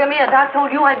 Look at me. A doc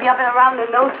told you I'd be up and around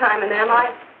in no time, and am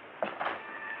I?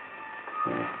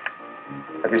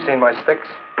 Have you seen my sticks?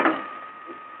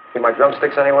 See my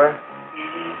drumsticks anywhere?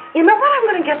 You know what I'm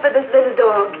going to get for this little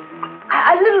dog?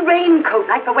 A little raincoat,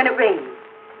 like for when it rains.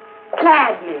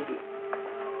 Plaid, maybe.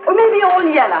 Or maybe all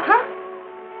yellow, huh?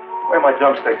 Where are my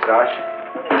drumsticks, Josh?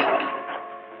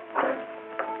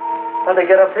 How'd they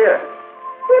get up here?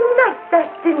 You liked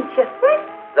that, didn't you, Frank?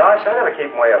 Josh, I never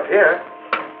keep them way up here.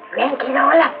 Yanked it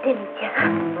all up, didn't you,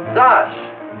 huh? Josh!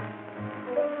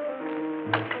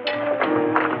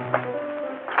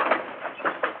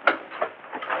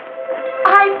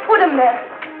 I put him there.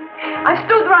 I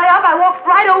stood right up, I walked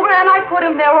right over, and I put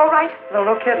him there, all right?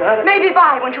 No kidding. Maybe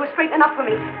by when she was straightening up for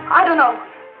me. I don't know.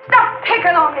 Stop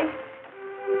picking on me.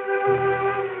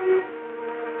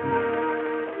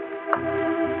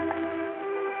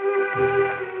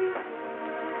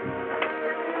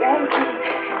 Yankee,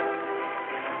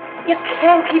 you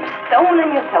can't keep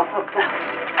stoning yourself up now.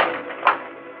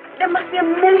 There must be a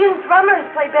million drummers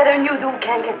play better than you do who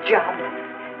can't get jobs.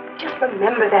 Just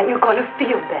remember that. You're going to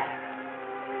feel better.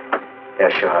 Yeah,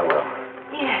 sure I will.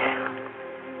 Yeah.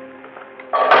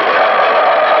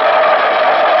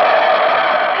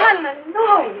 And the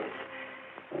noise.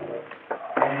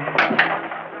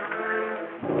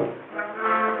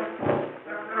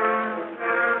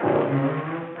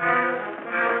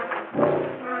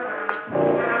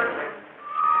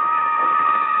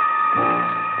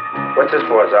 What's this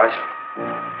for, Zosh?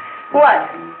 What?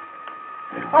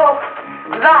 Oh,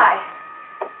 Vi.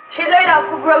 She laid out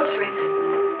for groceries.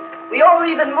 We owe her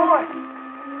even more.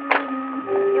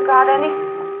 You got any?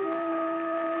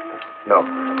 No.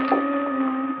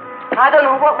 I don't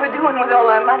know what we're doing with all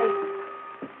our money.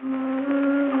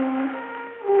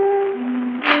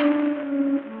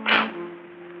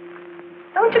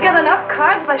 Don't you get enough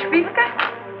cards by Spielke?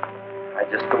 I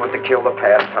just do it to kill the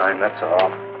pastime, that's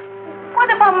all. What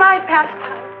about my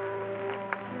pastime?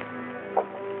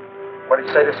 What did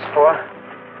you say this is for?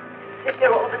 Sit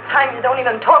there all the time. You don't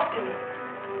even talk to me.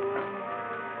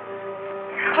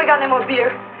 We got any more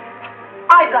beer?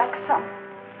 I'd like some.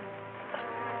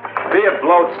 Beer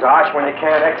bloats, Zosh, when you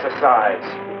can't exercise.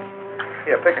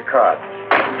 Here, pick a card.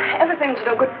 Everything's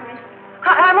no good for me.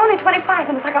 I'm only 25,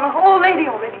 and it's like I'm an old lady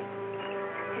already.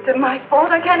 Is it my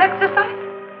fault I can't exercise?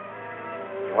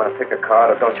 You want to pick a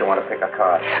card, or don't you want to pick a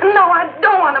card? No, I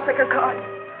don't want to pick a card.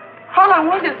 All I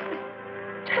want is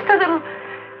just a little...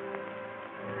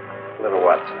 Little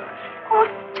what, Zosh? Oh,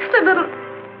 just a little...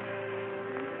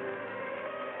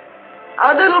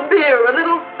 A little beer, a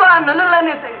little fun, a little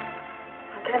anything.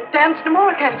 I can't dance no more,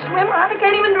 I can't swim, I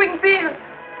can't even drink beer.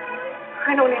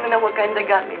 I don't even know what kind they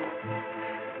got me.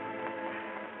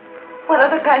 What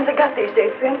other kinds they got these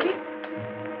days, Frankie?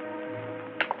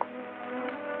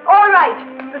 All right,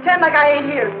 pretend like I ain't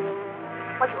here.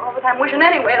 What you all the time wishing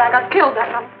anyway that I got killed that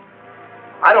night.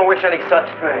 I don't wish any such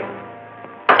thing.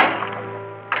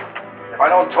 If I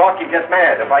don't talk, you get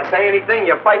mad. If I say anything,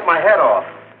 you bite my head off.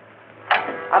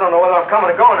 I don't know whether I'm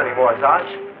coming or going anymore, Zosh.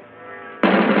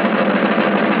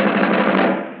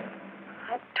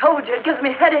 I told you, it gives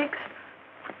me headaches.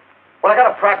 Well, I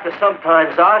gotta practice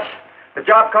sometimes, Zosh. The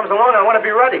job comes along, I want to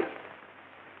be ready.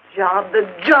 Job, the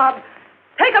job.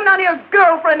 Take him down to your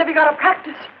girlfriend if you gotta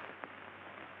practice.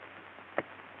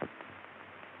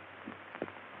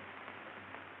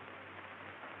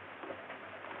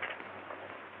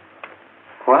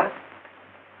 What?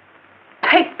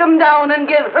 Take them down and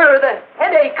give her the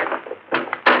headache.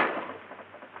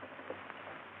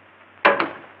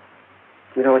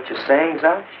 You know what you're saying,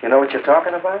 Zosh? You know what you're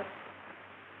talking about?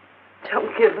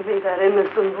 Don't give me that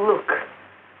innocent look.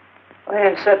 I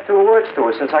ain't said 2 words to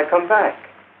her since I come back.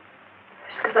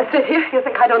 Just because I sit here, you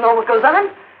think I don't know what goes on?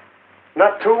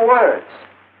 Not 2 words.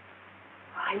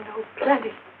 I know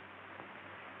plenty.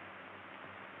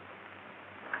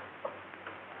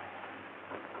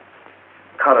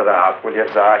 Cut it out, will you,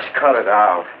 Zosh? Cut it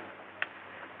out.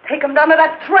 Take him down to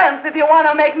that tramp if you want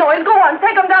to make noise. Go on,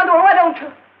 take him down to her, why don't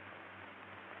you?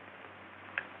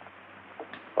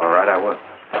 All right, I will.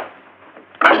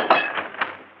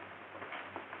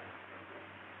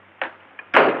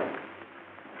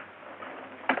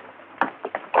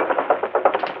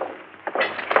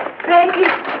 Frankie,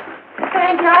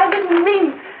 I didn't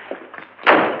mean...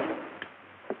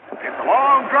 It's a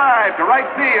long drive to right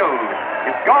field.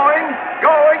 It's going,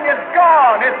 it's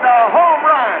gone. It's a home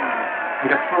run. I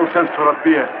got 12 cents for a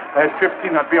beer. I had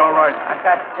 15, I'd be all right. I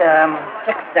got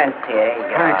 6 cents here.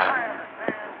 Thanks.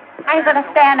 I ain't gonna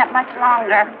stand it much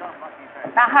longer.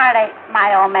 The heartache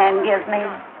my old man gives me.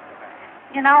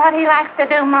 You know what he likes to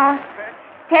do most?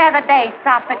 Tear the dates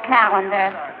off the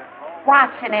calendar.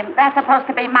 Watching him, that's supposed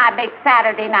to be my big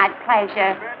Saturday night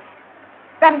pleasure.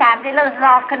 Sometimes he loses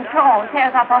all control and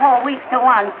tears off a whole week to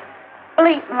once,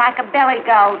 bleating like a billy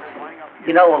goat.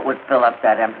 You know what would fill up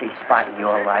that empty spot in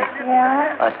your life?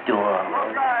 Yeah? A door.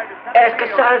 Ask a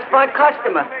satisfied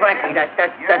customer. Frankly, that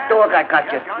dog I got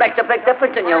you makes a big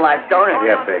difference in your life, don't it?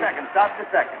 Yeah, big. Stop the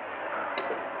second.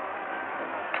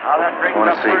 Now that brings I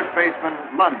wanna up see first baseman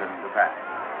London to bat.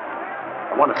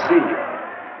 I want to see you.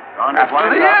 After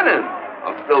the inning.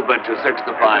 I'll still bet you 6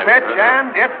 to 5. Pitch,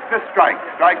 and it's the strike.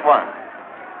 Strike 1.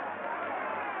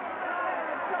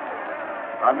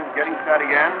 London's getting set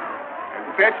again. There's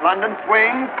the pitch. London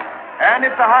swings, and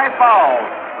it's a high foul.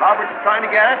 Roberts is trying to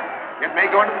get it. It may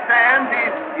go into the stands.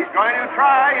 He's going to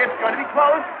try. It's going to be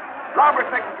close.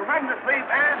 Roberts takes a tremendous leap,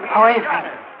 and he got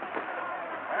it.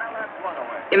 Well, that's 1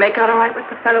 away. You make out all right with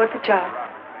the fellow at the job?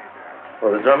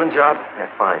 Well, the Drummond job?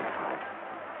 Yeah, fine.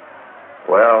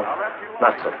 Well,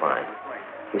 not so fine.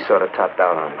 He sort of topped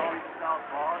out on me.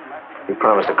 He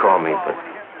promised to call me, but...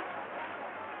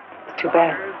 It's too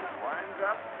bad.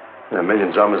 There are a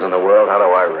million drummers in the world. How do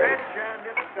I rate?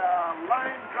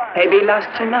 Maybe he lost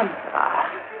your number.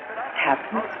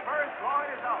 Happens.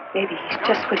 Maybe he's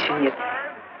just wishing you'd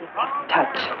keep in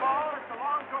touch.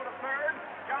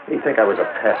 You think I was a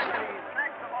pest?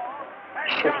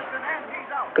 Should he?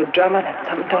 Good drummer, that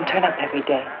something don't turn up every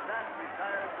day.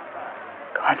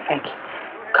 Go on, Frankie.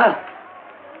 Call.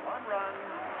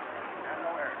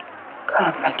 Come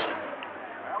on, Frankie.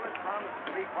 Well, it promised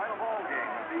to be quite a ball game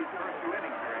with these first 2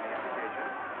 innings are any indication.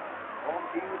 Home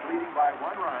team is leading by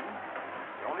 1 run.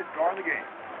 The only score in the game.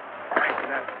 Thanks to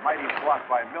that mighty block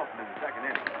by Milton in the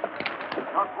second inning.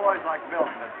 Not boys like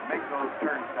Milton that make those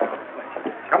turnstiles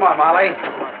play. Come on, Molly.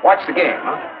 Watch the game,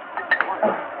 huh?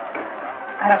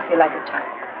 I don't feel like it, John.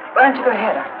 Why don't you go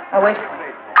ahead? I'll wait for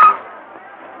you.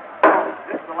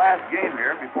 This is the last game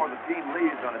here before the team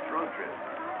leaves on its road trip.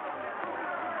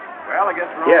 Well, I guess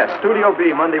we're Yes, Studio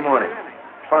B, Monday morning.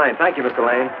 Fine. Thank you, Mr.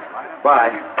 Lane.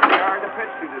 Bye. Hard to pitch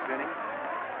to this inning.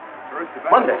 First to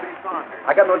bat Monday. will be Saunders.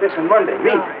 I got an audition Monday.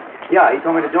 Me. Yeah, he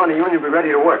told me to join the union, be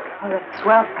ready to work. Oh, that's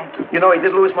swell, Frankie. You know, he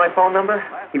did lose my phone number.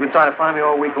 He'd been trying to find me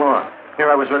all week long. Here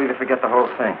I was ready to forget the whole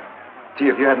thing. Gee,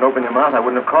 if you hadn't opened your mouth, I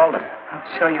wouldn't have called him. I'll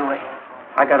show you a way.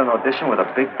 I got an audition with a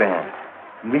big band.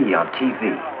 Me on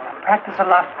TV. Practice a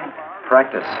lot, Frankie.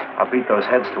 Practice. I'll beat those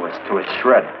heads to a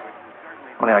shred.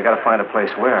 Only I gotta find a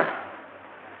place where.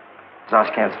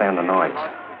 Zosh can't stand the noise.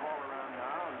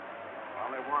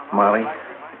 Molly,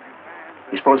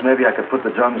 you suppose maybe I could put the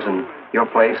drums in your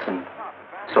place and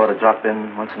sort of drop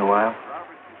in once in a while?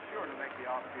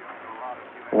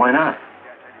 Why not?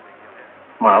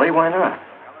 Molly, why not?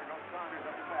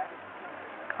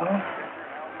 Oh,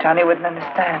 Johnny wouldn't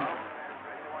understand.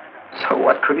 So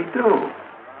what could he do?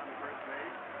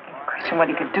 Question what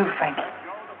he could do, Frankie. A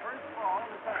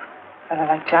fellow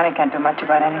like Johnny can't do much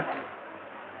about anything.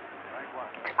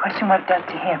 It's a question what it does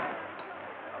to him.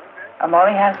 I'm all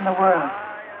he has in the world.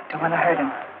 Don't want to hurt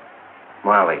him.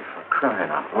 Molly, for crying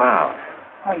out loud.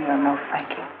 Oh, you don't know,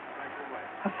 Frankie.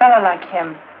 A fellow like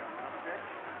him.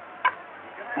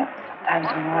 Well, sometimes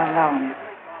when we're alone.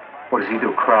 What does he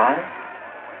do, cry?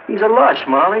 He's a lush,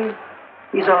 Molly.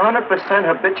 He's 100%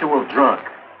 habitual drunk.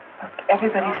 Look,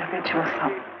 everybody's habitual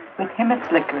something. With him, it's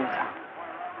liquorism.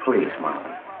 Please,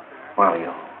 Molly. Molly,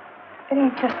 oh. It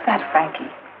ain't just that,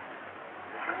 Frankie.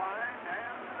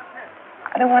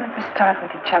 I don't want us to start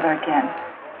with each other again.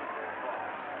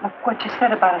 Look, what you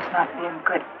said about us not being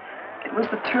good, it was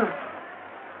the truth.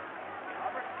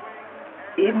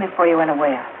 Even before you went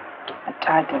away, I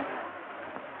tried to.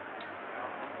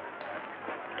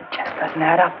 It just doesn't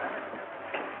add up.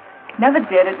 It never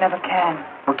did, it never can.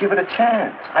 Well, give it a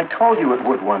chance. I told you it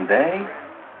would one day.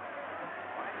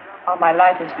 All my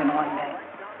life has been one day.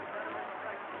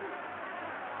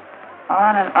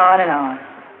 On and on and on.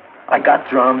 I got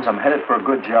drums. I'm headed for a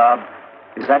good job.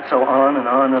 Is that so on and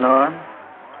on and on?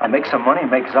 I make some money,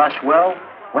 make Zosh well.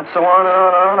 What's so on and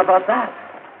on and on about that?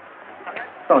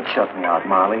 Don't shut me out,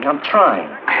 Molly. I'm trying.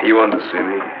 You want to see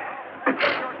me?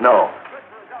 No.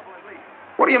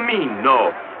 What do you mean,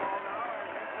 no?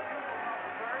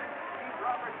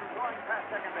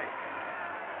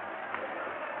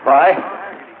 Bye.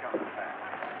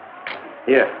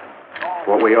 Here.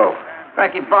 What we owe.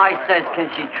 Frankie Vi says, can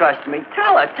she trust me?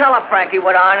 Tell her, Frankie,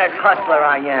 what an honest hustler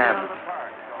I am.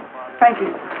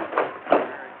 Frankie,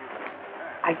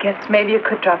 I guess maybe you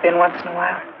could drop in once in a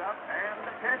while.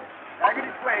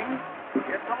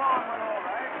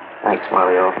 Thanks,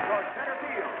 Molly. Oh.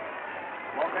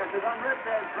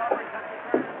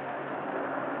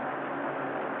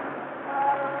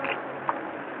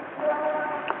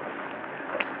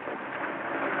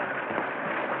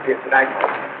 Here tonight.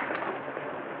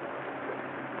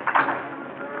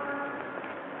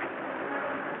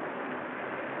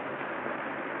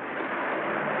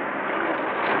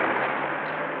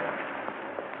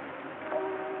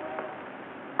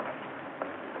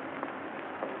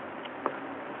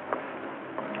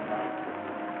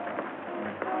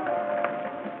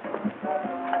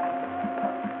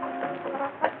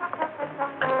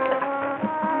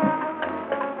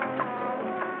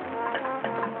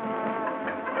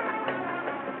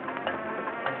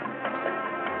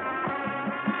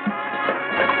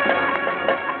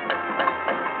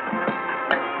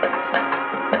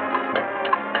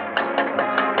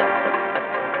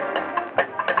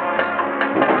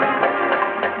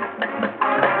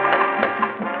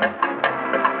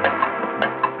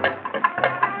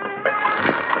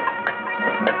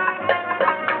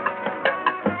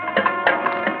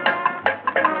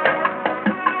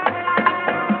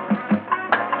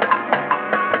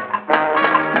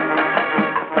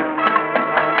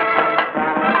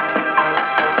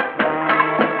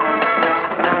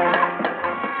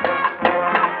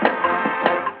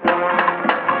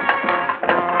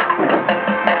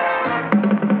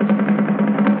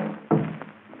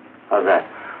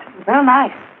 Real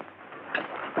nice.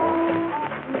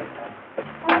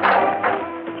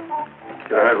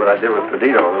 Should have heard what I did with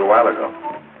Pedito a little while ago.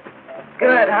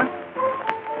 Good, huh?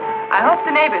 I hope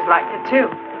the neighbors liked it, too.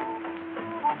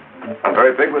 I'm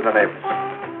very big with the neighbors.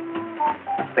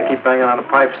 They keep banging on the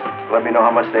pipes to let me know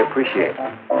how much they appreciate it.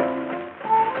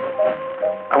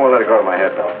 I won't let it go to my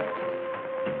head, though.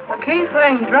 Well, keep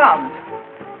playing drums.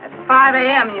 At 5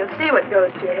 a.m., you'll see what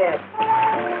goes to your head.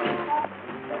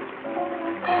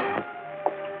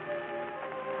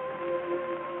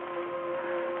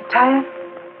 You tired?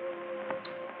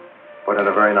 But in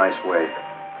a very nice way.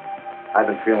 I've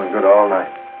been feeling good all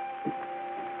night.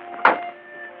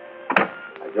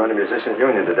 I joined the Musicians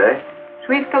Union today.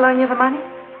 Schwiefka loan you the money?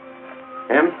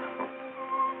 Him?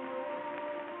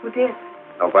 Who did?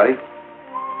 Nobody.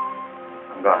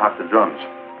 I'm gonna hawk the drums.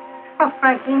 Oh,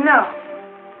 Frankie, no.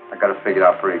 I got it figured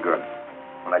out pretty good.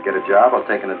 When I get a job, I'll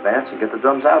take an advance and get the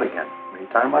drums out again.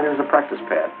 Meantime, I'll use a practice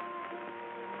pad.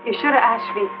 You should have asked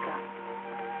Schwiefka.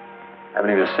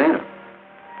 Haven't even seen him.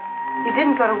 You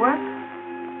didn't go to work?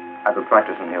 I've been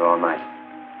practicing here all night.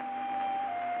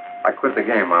 I quit the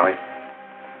game, Molly.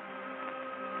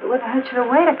 It wouldn't hurt you to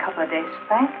wait a couple of days,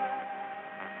 Frank.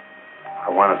 I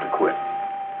wanted to quit.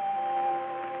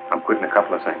 I'm quitting a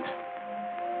couple of things.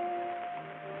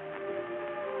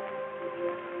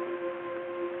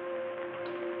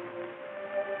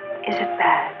 Is it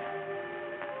bad?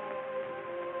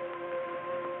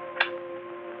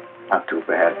 Not too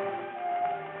bad.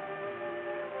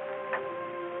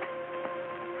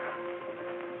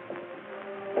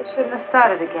 You shouldn't have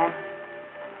started again.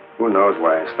 Who knows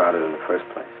why I started in the first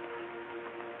place?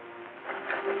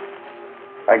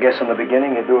 I guess in the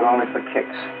beginning you do it only for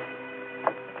kicks.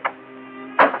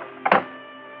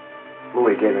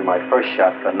 Louis gave me my first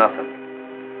shot for nothing.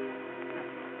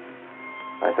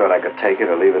 I thought I could take it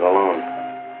or leave it alone.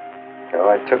 So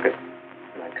I took it.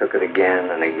 And I took it again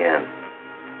and again.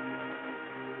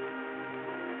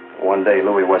 One day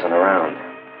Louis wasn't around.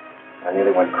 I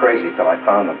nearly went crazy till I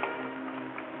found him.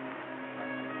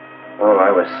 Oh,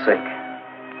 I was sick.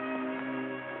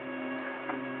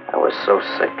 I was so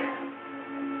sick.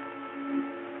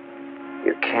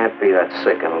 You can't be that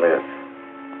sick and live.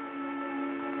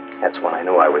 That's when I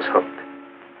knew I was hooked.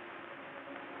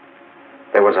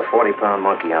 There was a 40-pound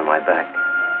monkey on my back.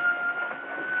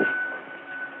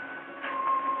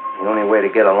 The only way to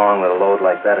get along with a load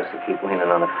like that is to keep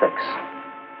leaning on a fix.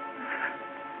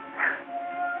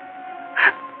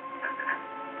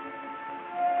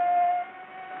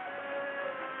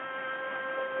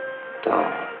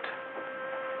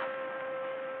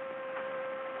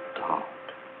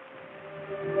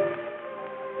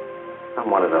 I'm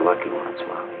one of the lucky ones,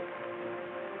 Molly.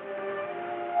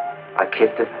 I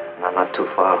kicked it, and I'm not too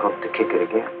far hooked to kick it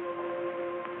again.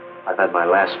 I've had my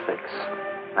last fix.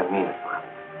 I mean it, Molly.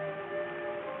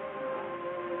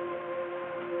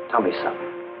 Tell me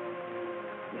something.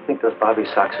 You think those Bobby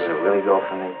Soxers will really go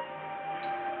for me?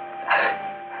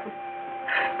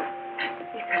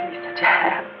 You couldn't be such a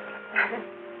ham.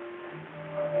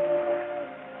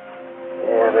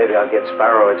 Yeah, maybe I'll get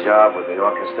Sparrow a job with the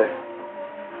orchestra.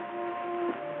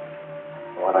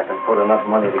 When I can put enough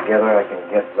money together, I can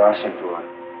get Zosh into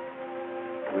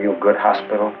a real good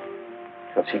hospital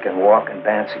so she can walk and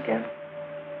dance again.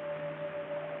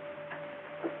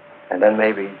 And then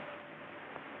maybe...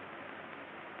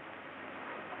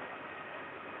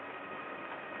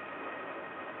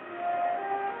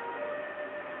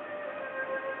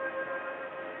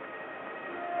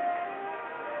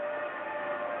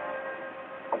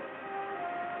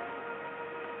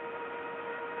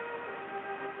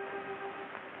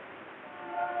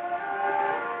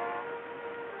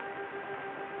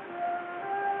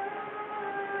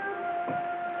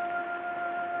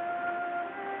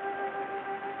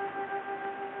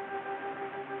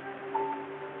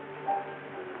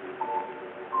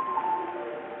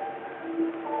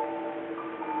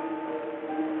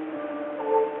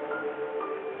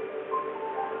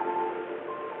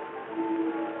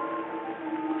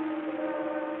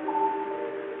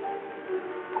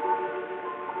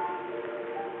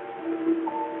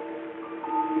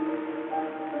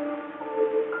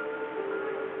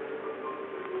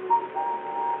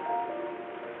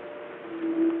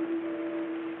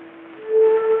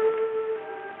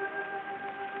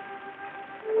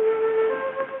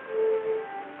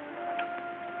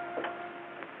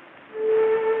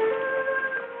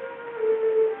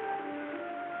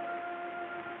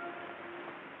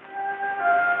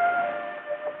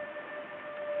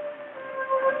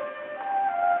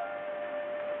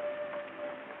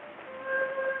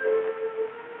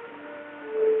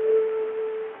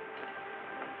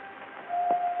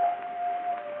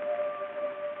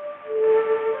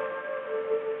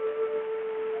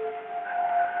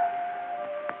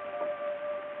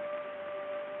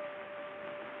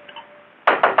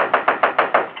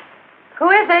 Who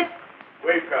is it?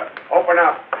 Weaker, open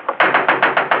up.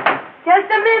 Just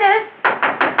a minute.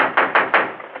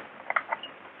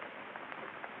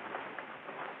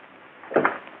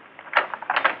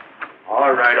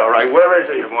 All right. Where is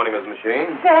he? Good morning, Miss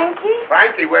Machine. Frankie?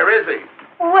 Frankie, where is he?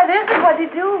 What is it? What did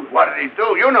he do? What did he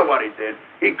do? You know what he did.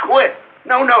 He quit.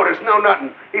 No notice, no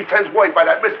nothing. He sends word by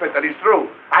that misfit that he's through.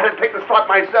 I had to take the slot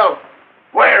myself.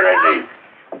 Where is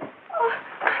he? Oh,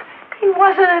 he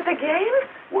wasn't at the game?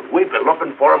 Would we be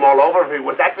looking for him all over if he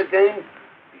was at the game?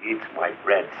 He eats my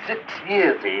bread. 6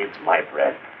 years he eats my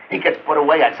bread. He gets put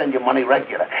away, I send you money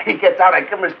regular. He gets out, I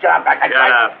give him his job back.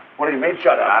 Shut up. What do you mean,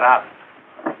 shut up? Shut up.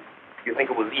 You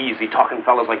think it was easy talking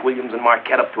fellas like Williams and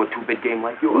Marquette up to a two-bid game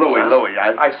like yours? Louis,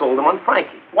 I sold them on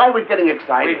Frankie. Why are we getting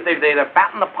excited? They're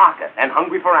fat in the pocket and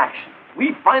hungry for action.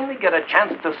 We finally get a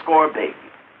chance to score big.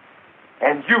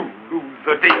 And you lose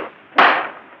the deal.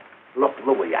 Look,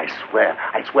 Louis, I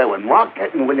swear, when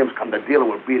Marquette and Williams come, the dealer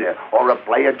will be there, or a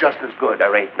player just as good.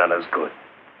 There ain't none as good.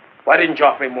 Why didn't you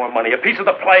offer me more money? A piece of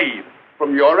the play.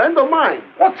 From your end or mine?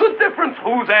 What's the difference?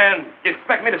 Whose end? You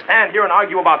expect me to stand here and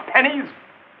argue about pennies?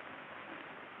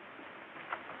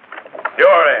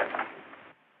 Your end.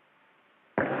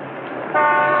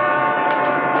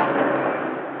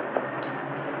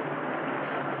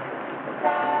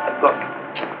 Look,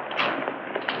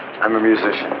 I'm a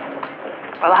musician.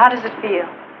 Well, how does it feel?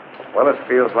 Well, it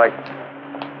feels like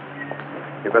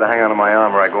you better hang on to my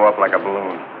arm or I go up like a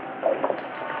balloon.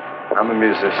 I'm a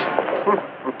musician.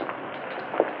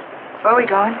 Where are we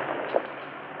going?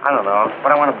 I don't know,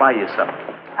 but I want to buy you something.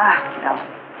 No.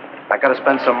 I got to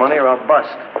spend some money or I'll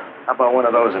bust. How about one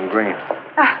of those in green?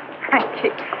 Thank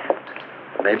you.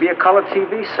 Maybe a color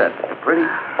TV set. They're pretty.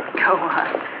 Go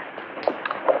on.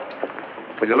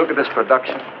 Will you look at this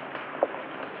production?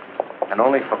 And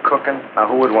only for cooking? Now,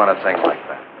 who would want a thing like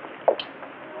that?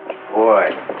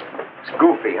 Boy, it's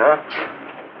goofy, huh?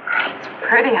 It's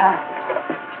pretty, huh?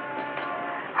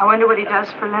 I wonder what he does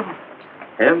for a living.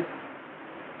 Him?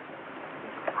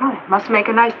 Oh, must make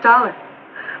a nice dollar.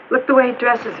 Look the way he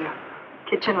dresses her.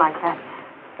 Kitchen like that.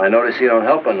 I notice he don't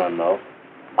help her none, though.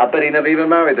 I bet he never even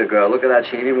married the girl. Look at that.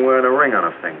 She ain't even wearing a ring on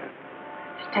her finger.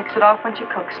 She takes it off when she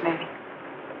cooks, maybe.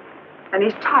 And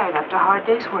he's tired after a hard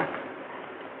day's work.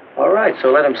 All right,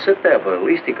 so let him sit there, but at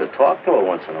least he could talk to her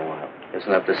once in a while. He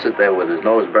doesn't have to sit there with his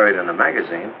nose buried in a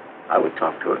magazine. I would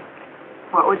talk to her.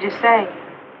 What would you say?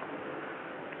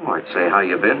 Oh, I'd say, how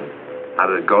you been? How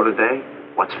did it go today?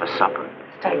 What's for supper?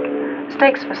 Steak.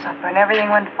 Steak's for supper, and everything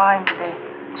went fine today.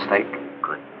 Steak?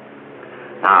 Good.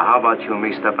 Now, how about you and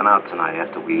me stepping out tonight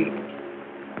after we eat?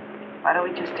 Why don't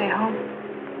we just stay home?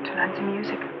 Turn on some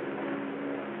music.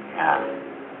 Yeah.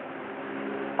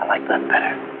 I like that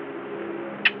better.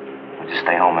 We'll just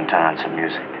stay home and turn on some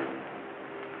music.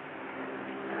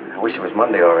 I wish it was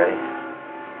Monday already.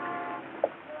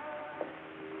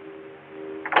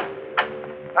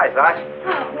 Hi, Zosh.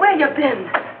 Oh, where you been?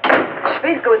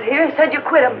 Schwiezke was here. He said you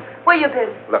quit him. Where you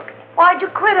been? Look, Why'd you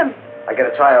quit him? I get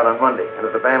a tryout on Monday, and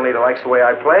if the band leader likes the way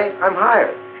I play, I'm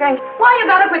hired. Frankie, why you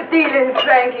gotta quit dealing,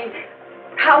 Frankie?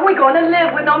 How are we going to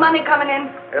live with no money coming in?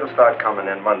 It'll start coming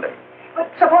in Monday.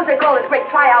 But suppose they call this great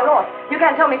tryout off. You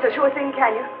can't tell me it's a sure thing,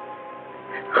 can you?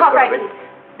 Oh, Frankie,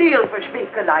 deal for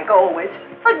Schwiezke like always.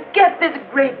 Forget this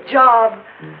great job.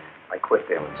 I quit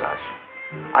dealing, Zosh.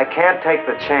 I can't take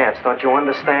the chance, don't you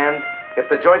understand? If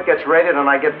the joint gets raided and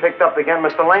I get picked up again,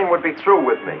 Mr. Lane would be through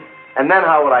with me. And then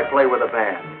how would I play with a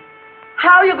band?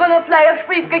 How you gonna play if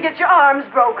Schwiezke gets your arms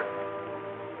broke?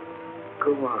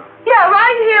 Go on. Yeah,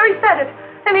 right here he said it.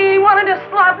 And he wanted to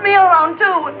slap me around,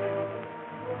 too.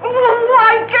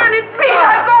 Why can't it be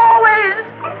like always?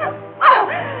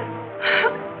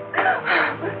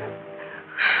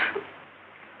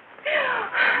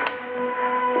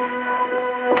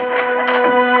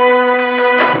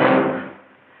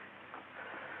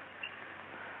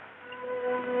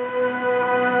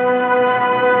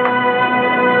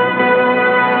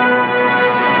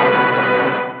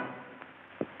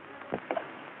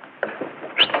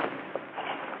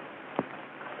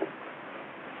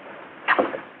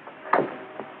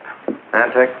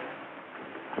 Antic?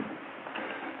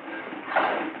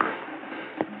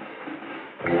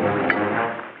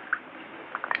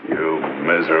 You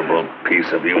miserable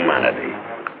piece of humanity.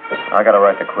 I got a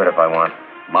right to quit if I want.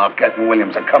 Marquette and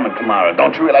Williams are coming tomorrow.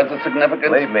 Don't you realize the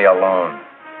significance? Leave me alone.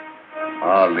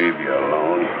 I'll leave you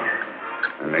alone.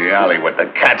 In the alley with the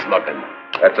cats looking.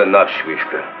 That's enough,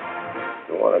 Schwiezke.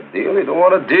 You want a deal? You don't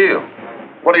want a deal.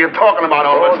 What are you talking about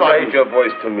all of a Don't sudden? raise your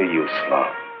voice to me, you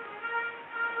slob.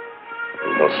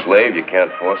 He's no slave. You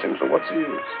can't force him, so what's the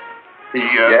use?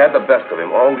 You had the best of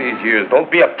him all these years.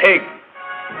 Don't be a pig.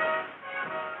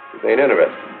 You Ain't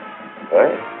interested.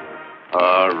 Right?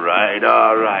 All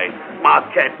right.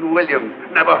 Marquette and Williams.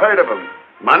 Never heard of him.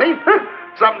 Money?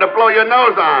 Something to blow your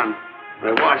nose on.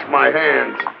 I wash my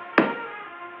hands.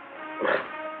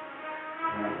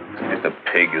 Just a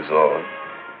pig is all.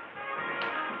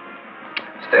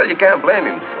 Still, you can't blame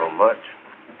him so much.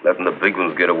 Letting the big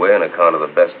ones get away on account of the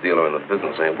best dealer in the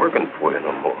business ain't working for you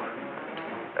no more.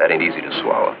 That ain't easy to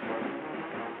swallow.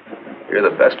 You're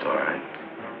the best, all right.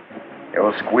 You're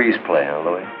a squeeze play, huh,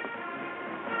 Louis?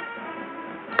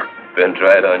 Been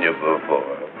tried on you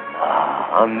before.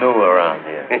 I'm new around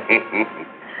here.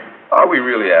 Are we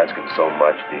really asking so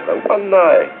much, dealer? One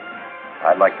night.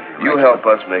 I'd like to be. You help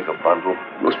us make a bundle.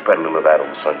 We'll spread a little of that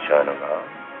old sunshine around.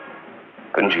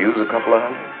 Couldn't you use a couple of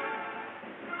hundred?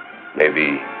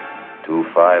 Maybe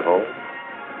 250?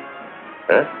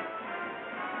 Huh?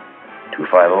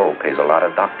 250 pays a lot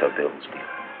of doctor bills, dealer.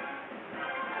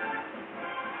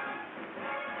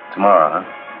 Tomorrow, huh?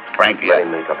 Frankie. Let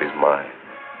him make up his mind.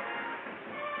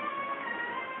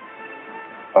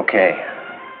 Okay.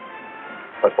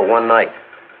 But for one night,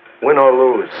 win or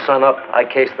lose, sun up, I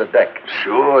case the deck.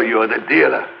 Sure, you're the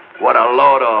dealer. What a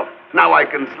load off. Now I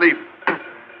can sleep.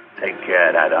 Take care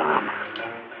of that arm.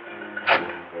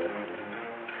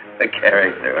 The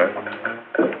character,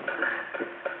 huh?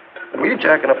 Were you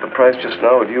jacking up the price just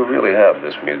now, or do you really have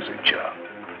this music job?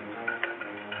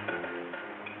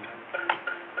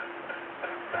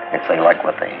 If they like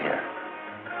what they hear.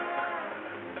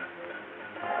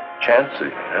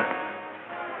 Chancy, huh?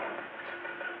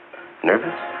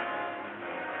 Nervous?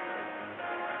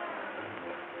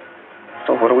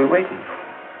 So what are we waiting for?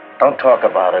 Don't talk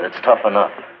about it. It's tough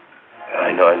enough.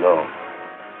 I know.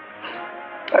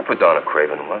 I put down a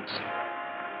craving once.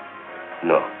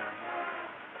 No.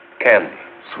 Candy,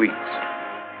 sweets.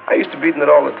 I used to be eating it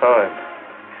all the time.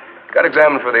 Got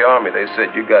examined for the Army. They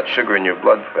said you got sugar in your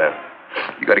blood, fam.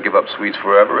 You got to give up sweets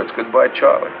forever. It's goodbye,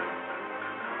 Charlie.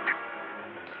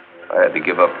 I had to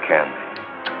give up candy.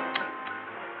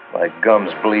 My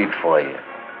gums bleed for you.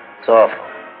 It's awful.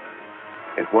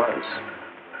 It was.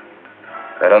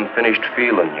 That unfinished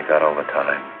feeling you got all the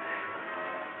time.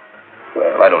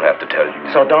 Well, I don't have to tell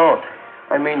you. So don't.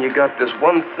 I mean, you got this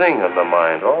one thing on the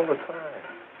mind all the time.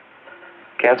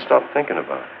 Can't stop thinking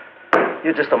about it.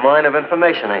 You're just a mine of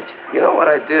information, ain't you? You know what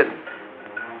I did?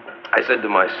 I said to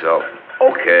myself,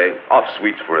 okay, off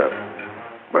sweets forever.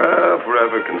 Well,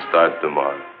 forever can start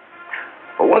tomorrow.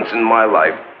 For once in my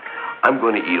life, I'm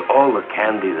going to eat all the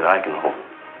candy that I can hold.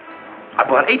 I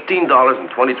bought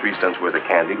 $18.23 worth of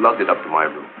candy, lugged it up to my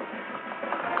room.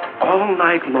 All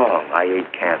night long, I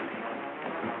ate candy.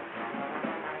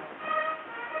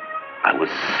 I was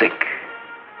sick.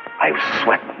 I was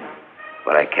sweating,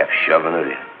 but I kept shoving it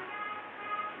in.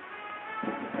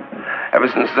 Ever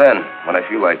since then, when I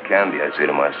feel like candy, I say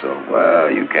to myself, well,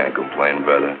 you can't complain,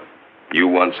 brother. You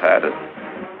once had it,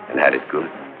 and had it good.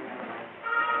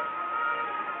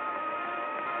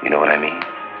 You know what I mean?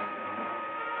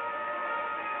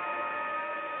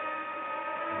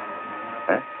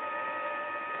 Huh?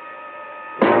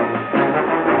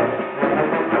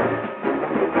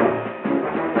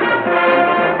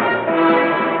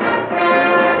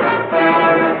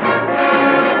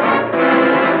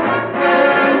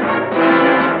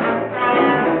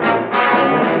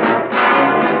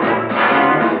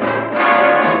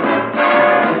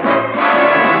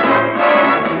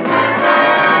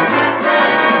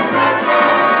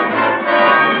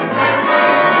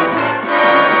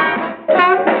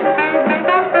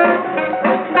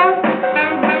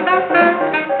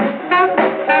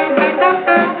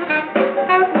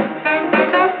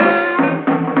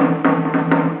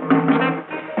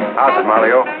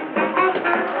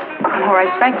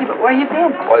 Frankie, but where you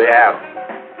been? Well, yeah.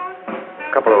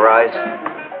 Couple of rides.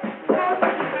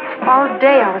 All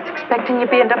day I was expecting you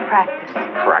be into practice.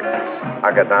 Practice.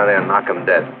 I got down there and knock him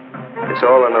dead. It's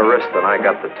all in the wrist, and I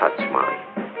got the touch, Molly.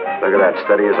 Look at that,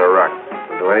 steady as a rock.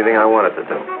 I'll do anything I want it to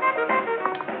do.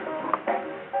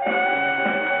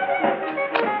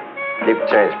 Keep the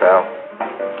change, pal.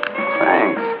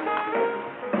 Thanks.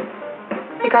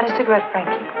 You got a cigarette,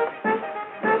 Frankie?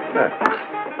 Yeah.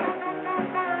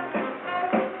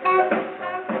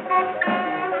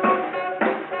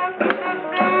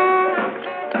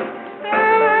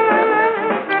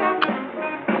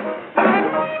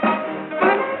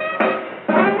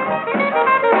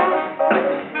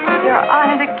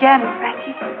 Again,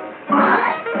 Frankie.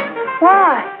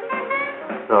 Why?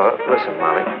 No, listen,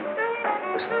 Molly.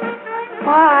 Listen.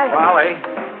 Why? Molly.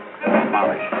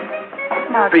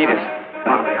 No, Beat it.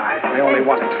 Molly, I only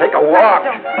want to take a walk.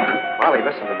 Molly,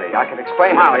 listen to me. I can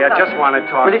explain. Molly, I just want to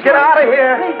talk. Will you get out of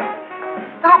here? Please.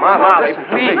 Molly,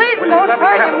 please. Please don't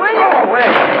hurt him, will you? Go away.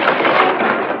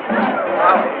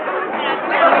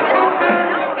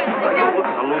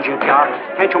 I'll lose your job.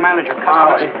 Can't you manage your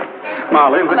customers?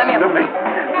 Molly, listen to me.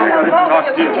 I gotta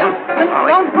talk to you.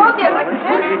 Don't go there.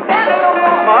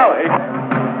 Molly.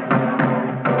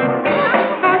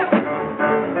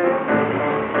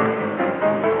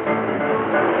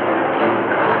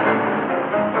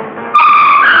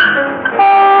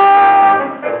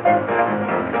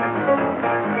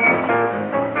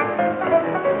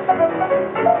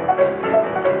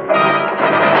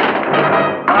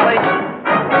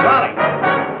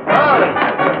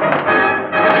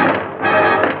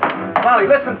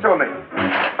 Listen to me.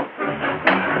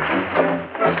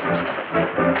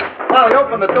 Molly,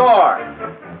 open the door.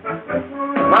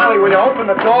 Molly, will you open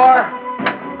the door?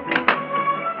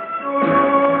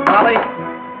 Molly?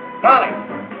 Molly?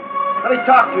 Let me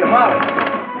talk to you, Molly.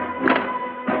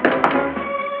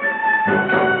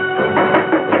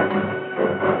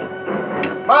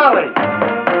 Molly!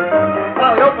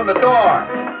 Molly, open the door.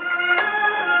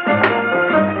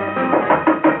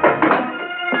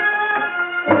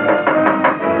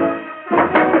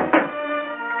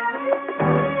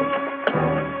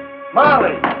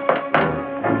 Molly!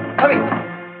 Come here.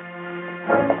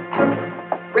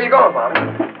 Where you going, Molly?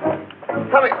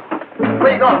 Come here.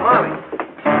 Where you going, Molly?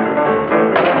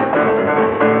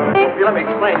 You let me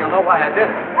explain. You'll know why I did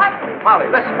it. Molly,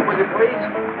 listen, will you please?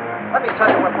 Let me tell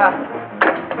you what happened.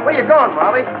 Where you going,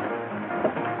 Molly?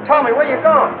 Tell me, where you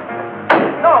going?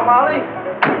 No, Molly.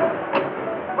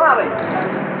 Molly.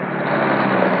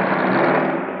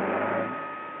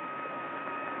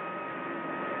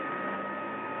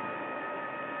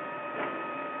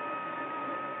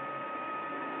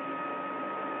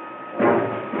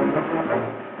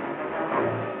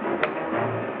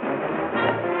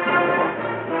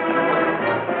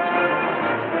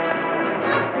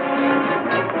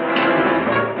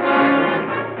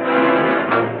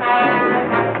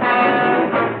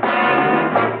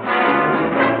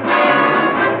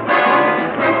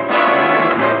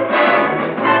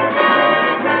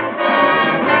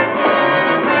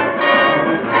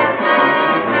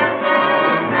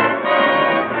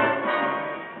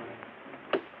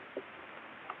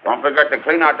 Forgot to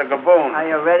clean out the gaboon.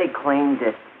 I already cleaned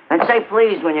it. And say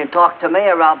please when you talk to me,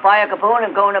 or I'll buy a gaboon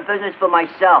and go into business for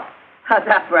myself. How's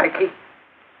that, Frankie?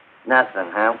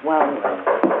 Nothing, huh? Well,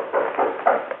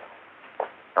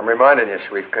 I'm reminding you,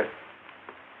 Schwiefka.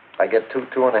 I get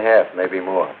 2.5, maybe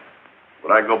more.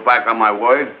 Would I go back on my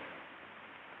word?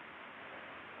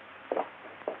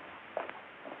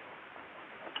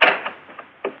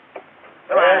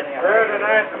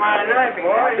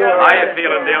 How you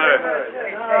feeling, dealer?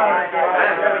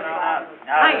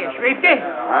 Hiya, Schwiefka.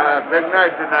 Big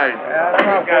night tonight.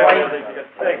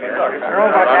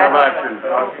 Lot of action.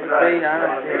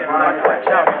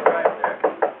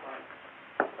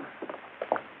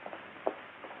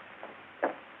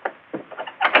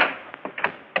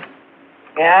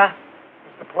 yeah?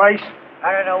 The place?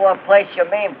 I don't know what place you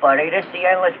mean, buddy. This is the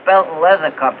Endless Belt and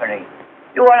Leather Company.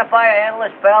 You want to buy an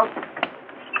endless belt?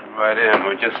 Right in.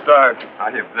 Would you start? How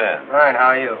you been? Fine,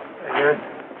 how are you? Good.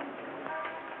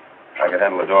 I could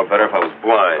handle the door better if I was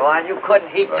blind. Go on, you couldn't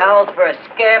heat towels for a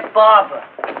scamp barber.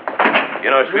 You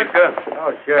know, Schwiefka?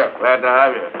 Oh, sure. Glad to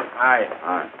have you.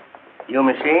 Hi. You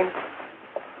machine?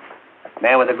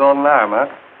 Man with a golden arm, huh?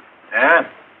 Yeah?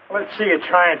 Let's see you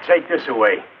try and take this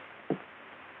away.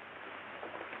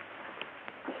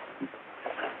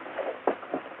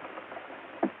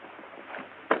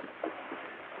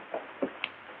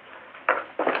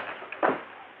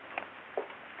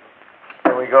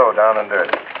 Here we go, down and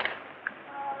dirty.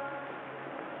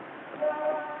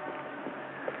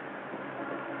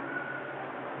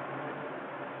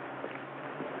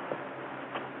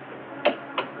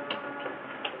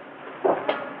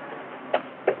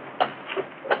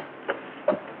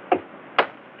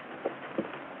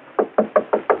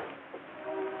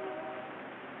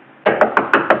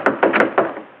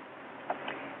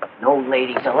 No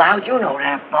ladies allowed. You know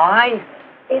that, boy.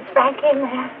 Is Frank in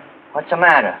there? What's the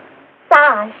matter?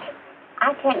 Gosh,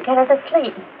 I can't get her to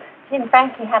sleep. She and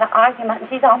Frankie had an argument, and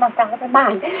she's almost out of her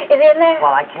mind. Is he in there?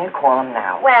 Well, I can't call him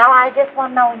now. Well, I just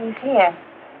want to know he's here.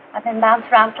 I've been bounced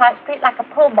around Clark Street like a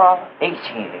pool ball. He's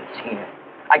here.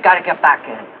 I gotta get back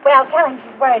in. Well, tell him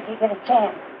she's worried you get a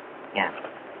chance. Yeah.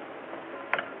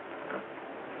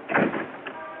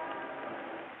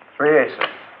 3 aces.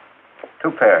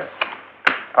 2 pairs.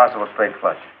 Possible straight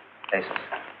flush. Aces.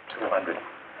 200.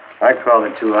 I called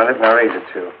it 200, and I raised it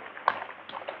 2.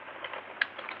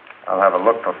 I'll have a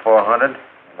look for 400, and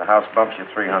the house bumps you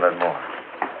 300 more.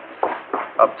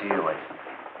 Up to you, Ace.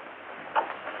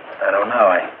 I don't know.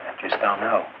 I just don't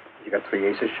know. You got 3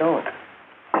 aces showing.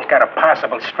 He's got a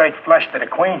possible straight flush to the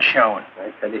queen showing.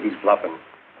 I tell you, he's bluffing.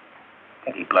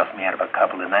 Think he bluffed me out of a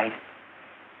couple tonight?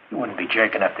 You wouldn't be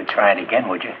jerk enough to try it again,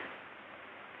 would you?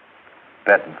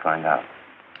 Bet and find out.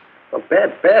 Well,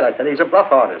 bet. I tell you, he's a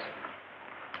bluff artist.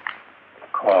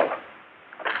 Call.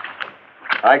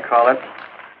 I call it,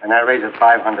 and I raise it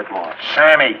 500 more.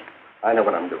 Sammy! I know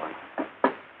what I'm doing.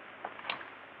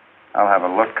 I'll have a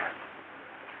look.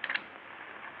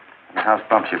 And the house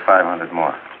bumps you 500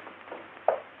 more.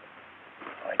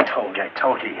 I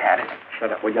told you he had it.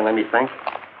 Shut up. Will you let me think?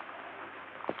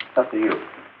 It's up to you.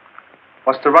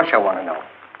 What's the rush I want to know?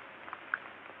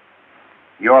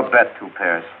 Your bet, 2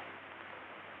 pairs.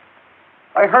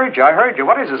 I heard you.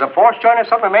 What is this, a force joint or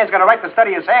something? A man's got a right to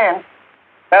study his hand.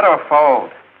 Bet or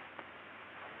fold?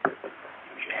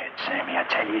 Use your head, Sammy. I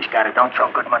tell you, he's got it. Don't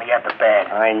throw good money after bad.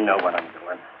 I know what I'm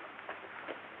doing.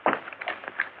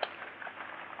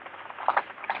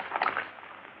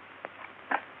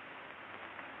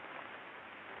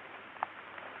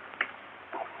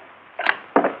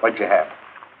 What'd you have?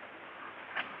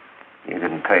 You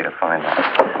didn't pay to find out.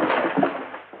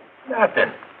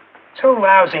 Nothing. 2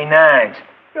 lousy 9s.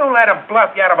 You don't let him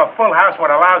bluff you out of a full house with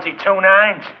a lousy 2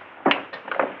 9s.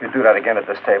 You do that again at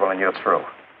this table and you're through.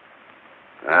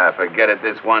 Forget it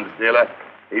this once, dealer.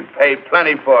 He paid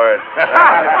plenty for it.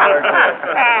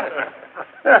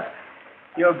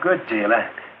 You're good, dealer.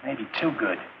 Maybe too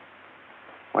good.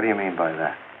 What do you mean by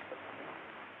that?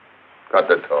 Cut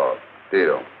the talk.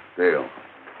 Deal.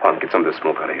 Punk, get some of the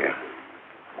smoke out of here.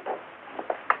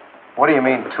 What do you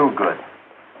mean, too good?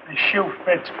 The shoe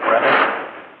fits, brother.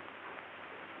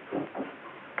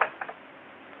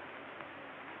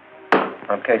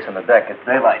 I'm casing the deck. It's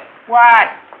daylight. What?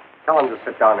 Tell him to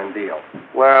sit down and deal.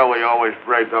 Well, we always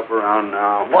break up around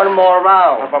now. One more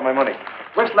round. How about my money?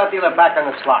 Whistle that dealer back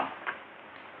on the slot.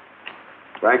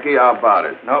 Frankie, how about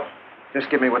it? Nope. Just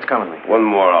give me what's coming to me. 1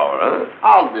 more hour, huh?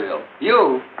 I'll deal.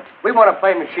 You? We want to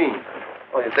play machine.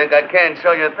 Well, you think I can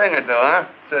show you a thing or two, huh?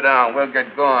 Sit down. We'll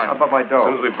get going. How about my dough?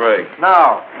 As soon as we break.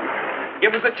 Now.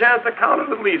 Give us a chance to count it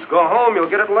at least. Go home. You'll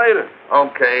get it later.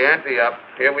 Okay, ante up.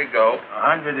 Here we go.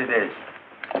 100 it is.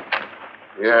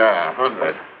 Yeah,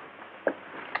 100.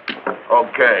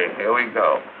 Okay, here we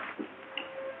go.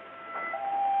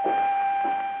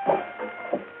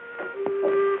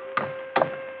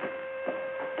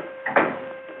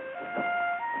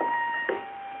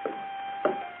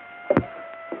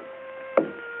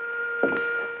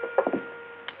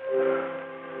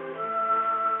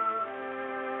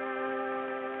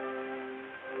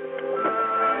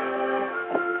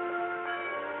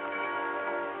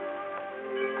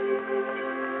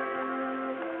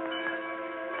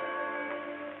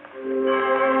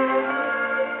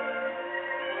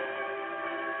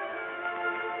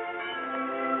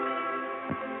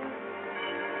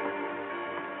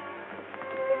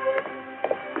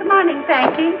 Good morning,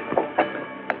 Frankie.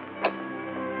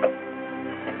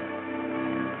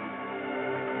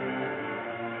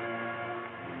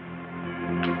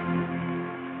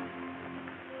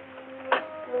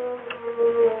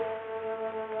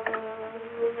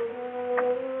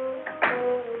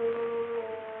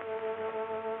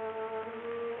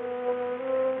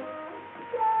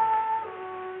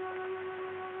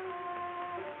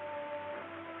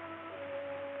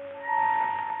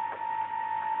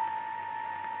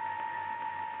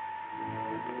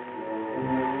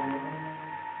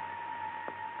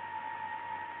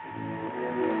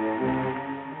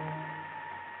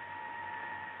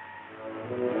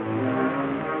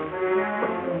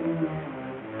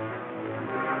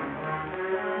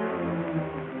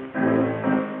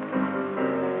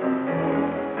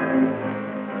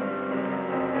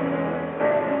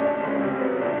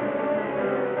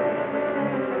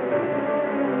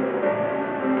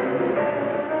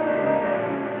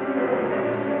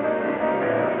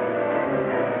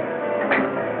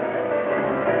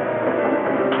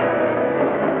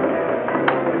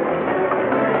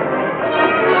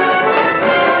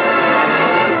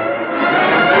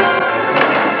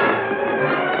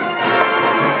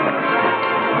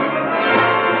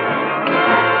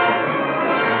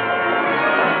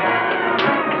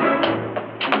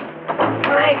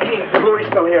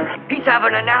 He's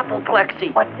having an apoplexy.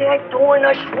 What they're doing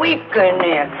us weak in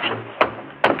there.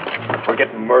 We're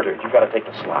getting murdered. You gotta take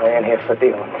the slot. I ain't here for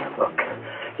dealing. Look,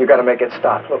 you gotta make it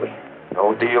stop, Louis.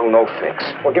 No deal, no fix.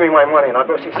 Well, give me my money and I'll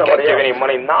go see somebody Can't else. give any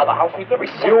money now. The house needs every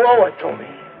cent. You owe it to me.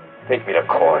 Take me to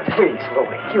court. Please,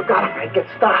 Louis, you gotta make it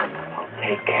stop. I'll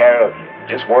take care of you.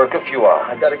 Just work a few hours.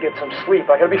 I gotta get some sleep.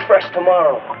 I gotta be fresh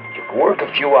tomorrow. You can work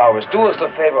a few hours. Do us a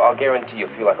favor. I'll guarantee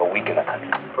you'll feel like a week in the country.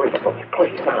 Please, Louis,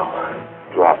 Please, now.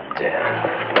 Drop dead.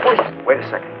 Wait a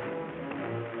second.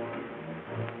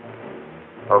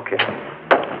 Okay.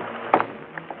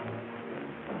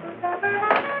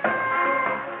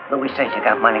 Louis says you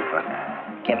got money for him.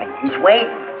 Give me. He's waiting.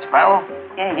 Sparrow?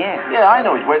 Yeah. Yeah, I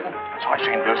know he's waiting. So I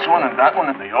seen this one and that one,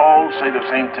 and they all say the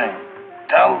same thing.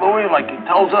 Tell Louis like he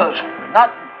tells us.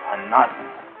 Nothing or nothing.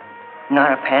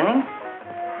 Not a penny?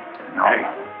 No. Hey,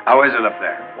 how is it up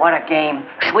there? What a game.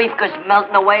 Schwiefka's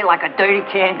melting away like a dirty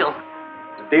candle.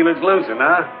 The dealer's losing,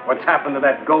 huh? What's happened to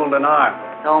that golden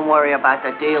arm? Don't worry about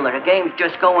the dealer. The game's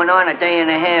just going on a day and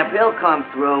a half. He'll come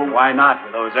through. Why not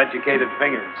with those educated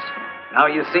fingers? Now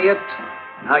you see it,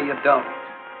 now you don't.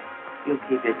 You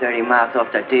keep your dirty mouth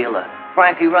off the dealer.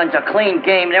 Frankie runs a clean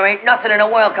game. There ain't nothing in the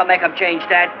world can make him change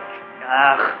that.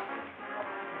 Ugh.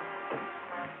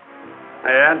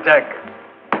 Hey, Antec.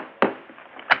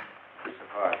 Six of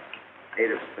hearts.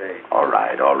 Eight of spades. All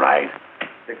right.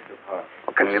 6 of hearts.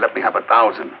 Well, can you let me have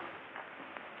 1,000?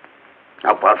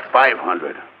 How about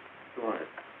 500? 200.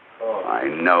 I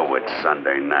know it's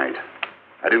Sunday night.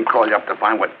 I didn't call you up to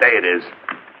find what day it is.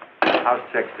 House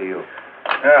checks to you.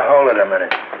 Yeah, hold it a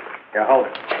minute. Yeah, hold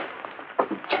it.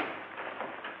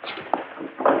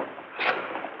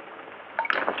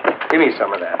 Give me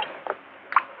some of that.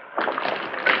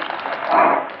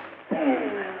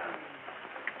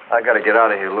 I gotta get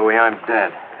out of here, Louis. I'm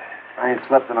dead. I ain't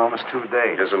slept in almost 2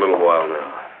 days. Just a little while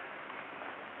now.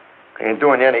 Ain't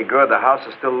doing you any good. The house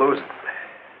is still losing.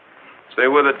 Stay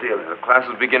with it, dealer. The class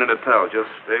is beginning to tell. Just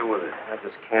stay with it. I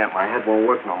just can't. My head won't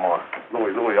work no more.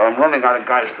 Louis, I'm running out of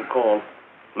guys to call.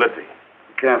 Lippy.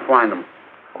 You can't find them.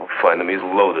 I'll find him. He's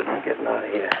loaded. I'm getting out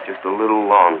of here. Just a little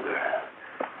longer.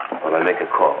 While I make a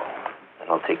call. And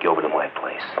I'll take you over to my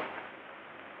place.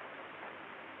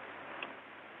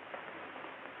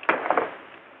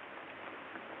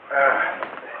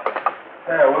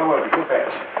 Yeah, where were we? Who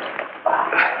fetch?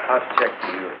 House check to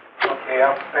you. Okay,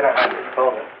 I'll spend 100.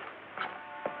 Hold it.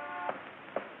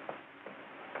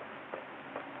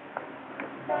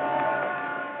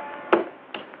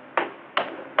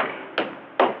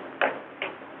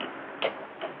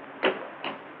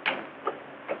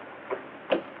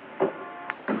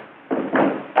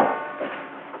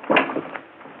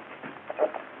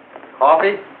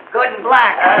 Coffee? Good and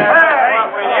black.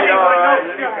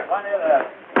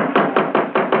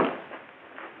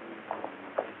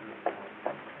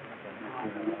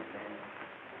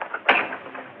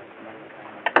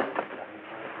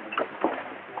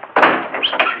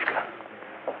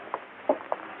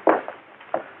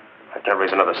 I can't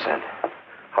raise another cent.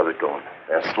 How's it going?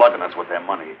 They're slugging us with their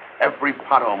money. Every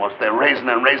pot almost. They're raising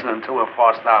until we're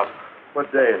forced out.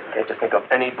 What day is it? Can't you think of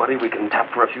anybody we can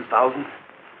tap for a few thousand?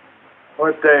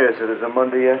 What day is it? Is it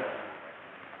Monday yet?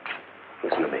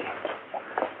 Listen to me.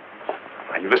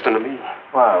 Are you listening to me?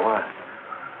 Why?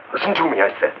 Listen to me, I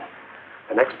said.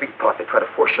 The next big pot they try to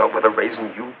force you out with a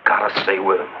raising, you gotta stay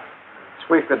with him.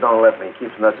 Schwiefka don't let me. He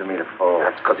keeps nudging me to fold.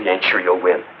 That's because he ain't sure you'll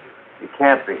win. You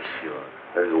can't be sure.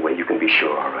 There's a way you can be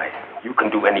sure, all right. You can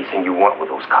do anything you want with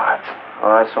those cards.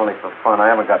 Oh, that's only for fun. I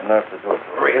haven't got nerve to do it.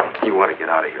 For real? You want to get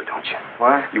out of here, don't you?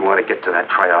 What? You want to get to that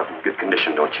tryout in good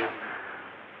condition, don't you?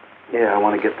 Yeah, I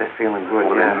want to get there feeling good.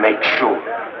 Well, yeah. then make sure.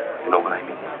 You know what I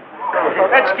mean?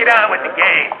 Let's get on with the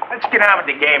game.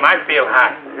 I feel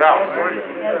hot. No.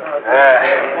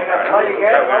 You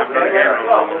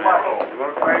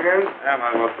want to play again? Yeah,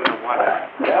 might as well put in one.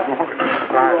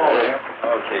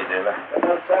 Okay, dealer.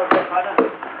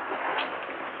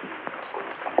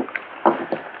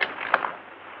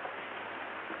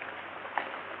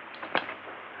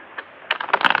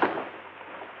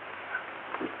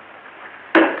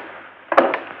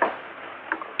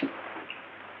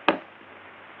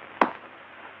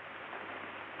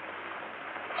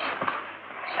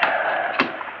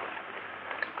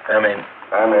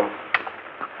 I'm in.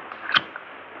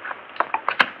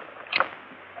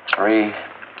 3,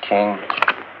 king,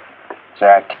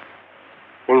 jack.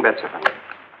 King bets it.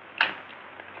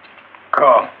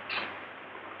 Call.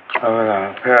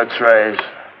 Pair of trays.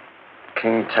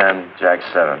 King 10, jack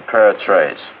 7. Pair of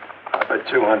trays. I bet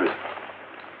 200.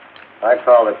 I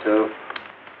call it 2.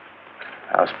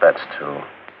 House bets 2.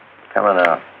 Coming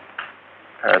out.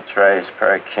 Pair of trays,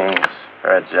 pair of kings,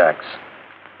 pair of jacks.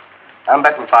 I'm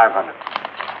betting 500.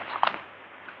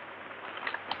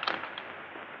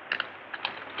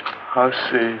 I'll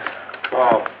see.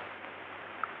 Call.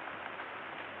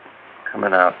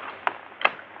 Coming out.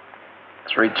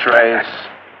 3 trays,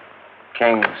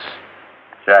 kings,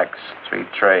 jacks, 3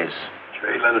 trays.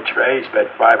 3 little trays, bet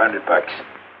 $500.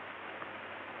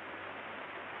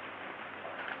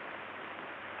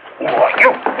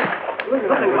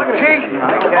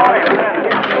 Gee!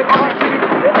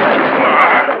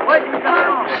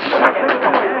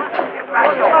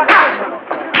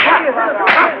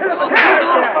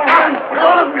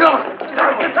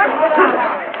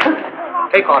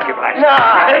 concubines. No.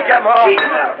 Take them home.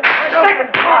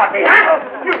 Second party, huh?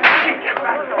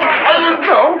 I didn't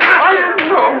know.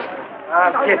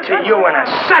 I'll get to you in a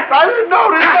second. I didn't know.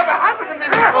 This never happened to me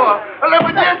before.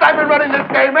 11 years I've been running this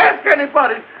game. Ask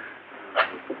anybody.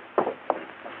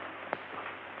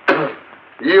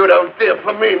 You don't deal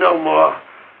for me no more.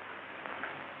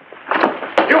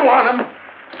 You want him?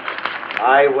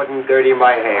 I wouldn't dirty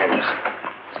my hands.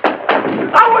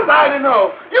 How was I to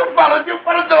know? You fellas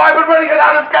know I've been running it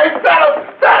out of this game.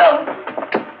 Tell him.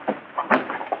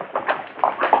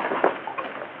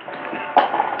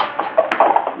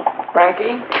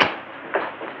 Frankie?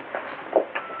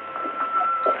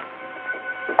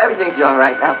 Everything's all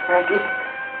right now, Frankie.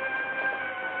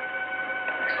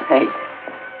 Hey.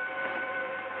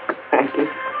 Frankie.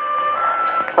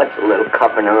 What's a little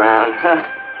cupping around, huh?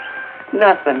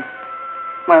 Nothing.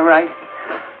 Am I right?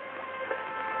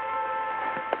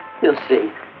 You'll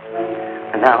see.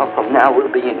 An hour from now,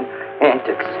 we'll be in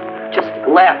antics, just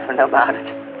laughing about it.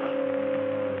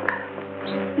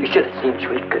 You should have seen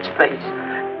Tweaker's face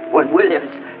when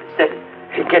Williams said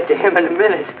he'd get to him in a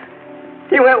minute.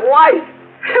 He went white.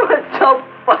 It was so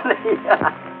funny.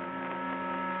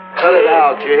 Cut it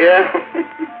out, you hear?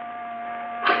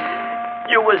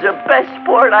 You was the best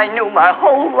sport I knew my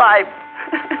whole life.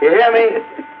 You hear me?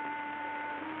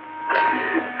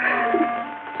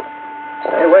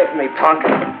 Stay away from me, punk.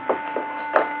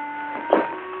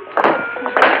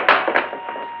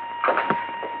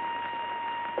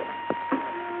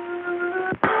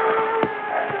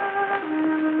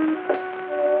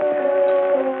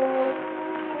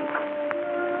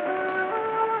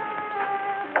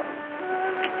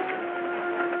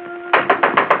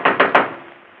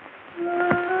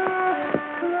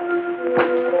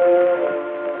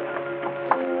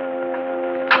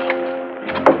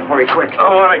 Quick. I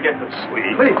want to get to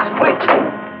sleep. Please, wait.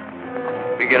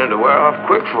 Beginning to wear off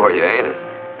quick for you, ain't it?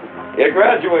 You're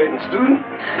graduating, student.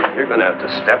 You're going to have to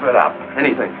step it up.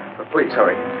 Anything. But please,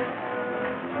 hurry.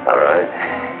 All right.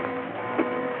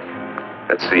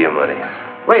 Let's see your money.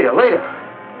 Later.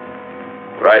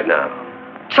 Right now.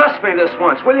 Trust me this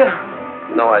once, will you?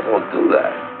 No, I don't do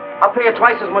that. I'll pay you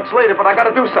twice as much later, but I got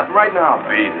to do something right now.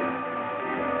 Beat it.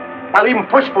 I'll even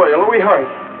push for you, Louis. Hurry.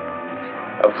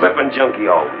 A flippin' junkie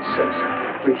always says.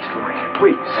 Please, Louis.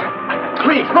 Please.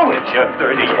 Please, Louis. Get your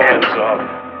dirty hands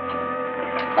off.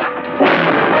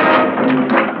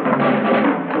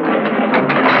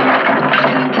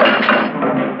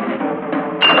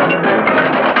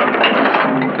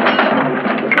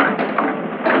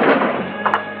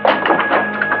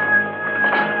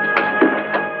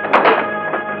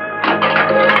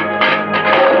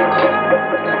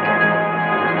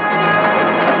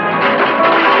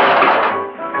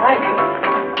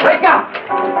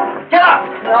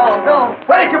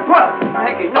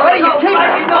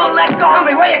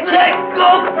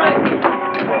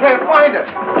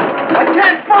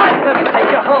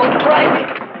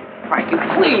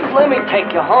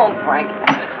 Take you home, Frankie.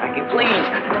 Frankie, please.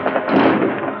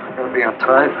 I gotta be on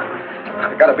time.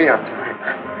 I gotta be on time.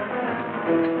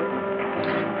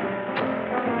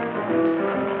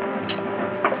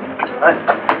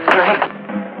 Frank.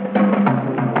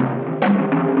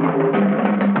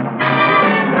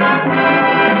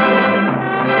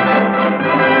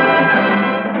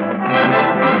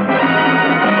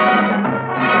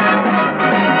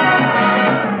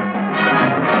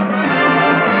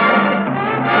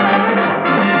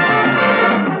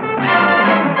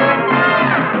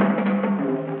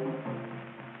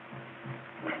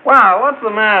 Wow, what's the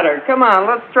matter? Come on,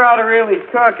 let's try to really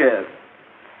cook it.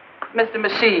 Mr.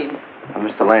 Machine.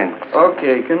 Mr. Lane.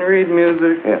 Okay, can you read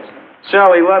music? Yes.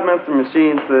 Shelley, let Mr.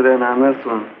 Machine sit in on this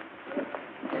one.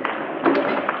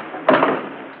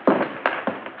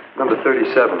 Number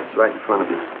 37. It's right in front of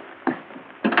you.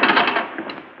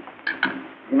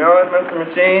 You know it, Mr.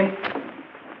 Machine?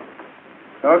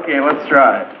 Okay, let's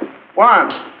try it.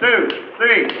 1, 2,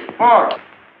 3, 4.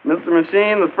 Mr.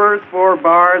 Machine, the first 4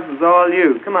 bars is all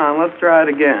you. Come on, let's try it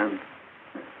again.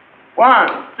 1,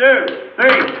 2, 3,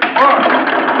 4.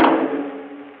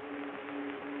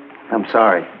 I'm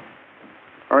sorry.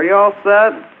 Are you all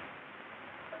set?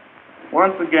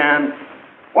 Once again.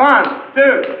 1,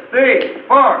 2, 3,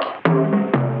 4.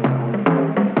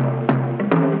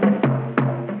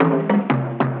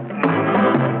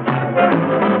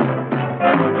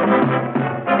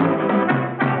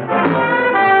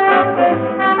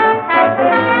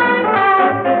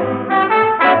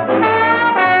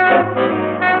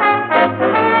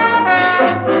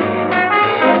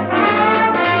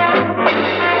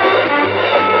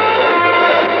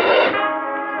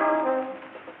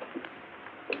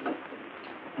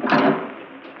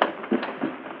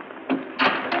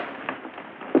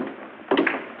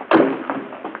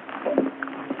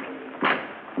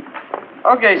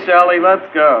 Okay, Shelley, let's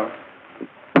go.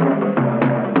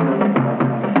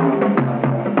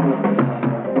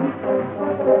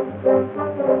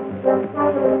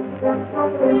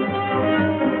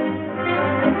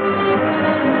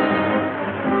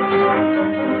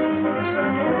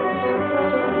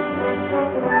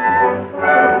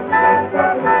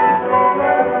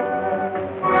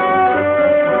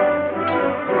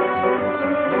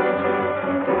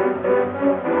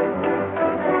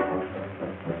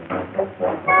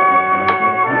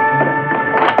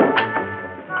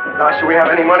 Do we have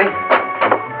any money?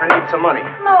 I need some money.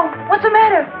 No. What's the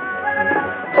matter?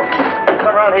 It was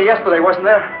around here yesterday, wasn't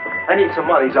there? I need some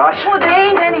money, Zosh. Oh, there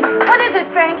ain't any. What is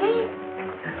it, Frankie?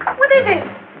 What is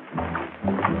it?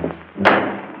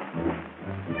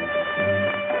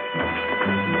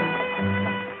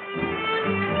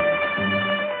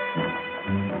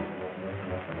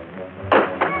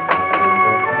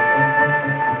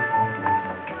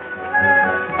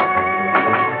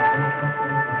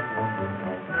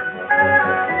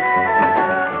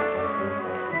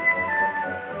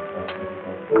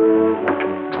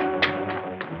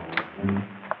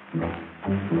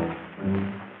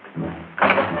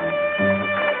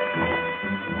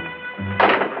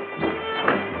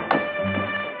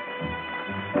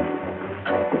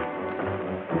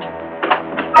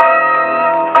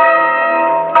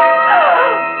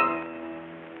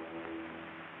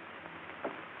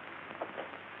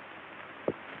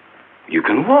 You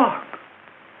can walk.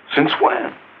 Since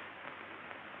when?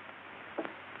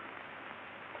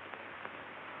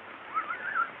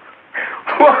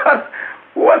 What?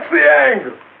 What's the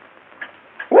angle?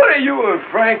 What are you and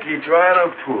Frankie trying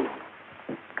to prove?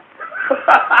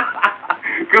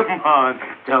 Come on,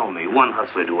 tell me, one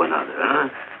hustler to another, huh?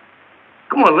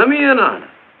 Come on, let me in on it.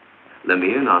 Let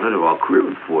me in on it or I'll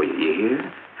clear it for you, you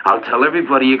hear? I'll tell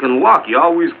everybody you can walk. You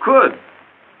always could.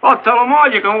 I'll tell them all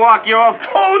you can walk your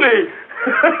pony.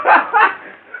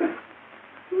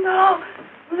 No.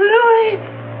 Louis,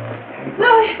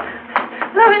 no.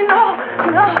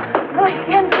 No, you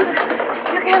can't do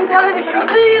that. You can't tell anybody.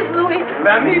 Please, Louis.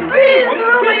 Let me Please,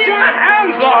 Louis. Get your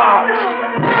hands off.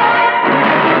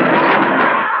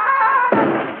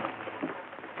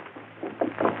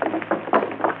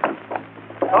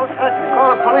 Don't touch me. Call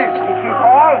the police.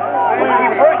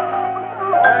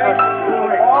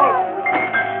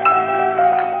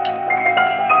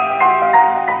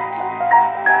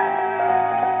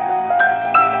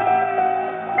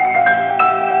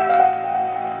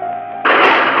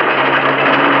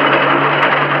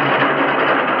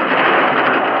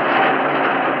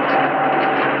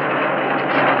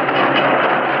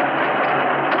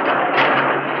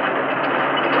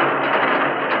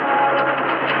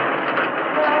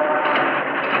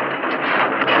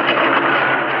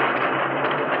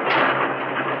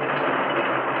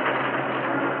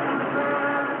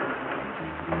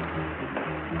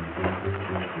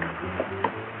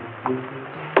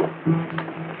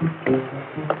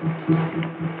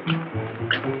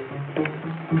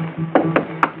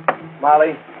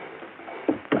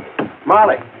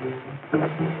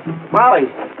 Molly.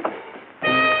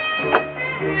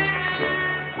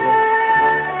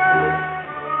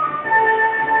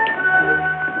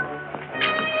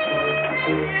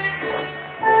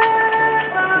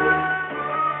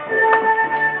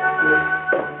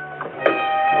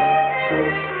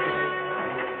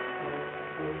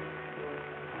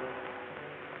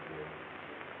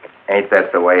 Ain't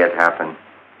that the way it happened?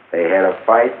 They had a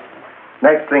fight.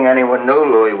 Next thing anyone knew,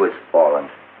 Louis was falling.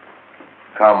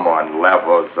 Come on,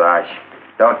 level, Zosh.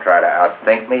 Don't try to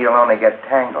outthink me. You'll only get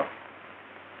tangled.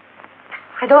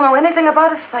 I don't know anything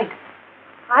about his fight.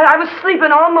 I was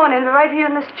sleeping all morning right here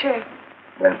in this chair.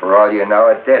 Then for all you know,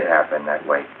 it did happen that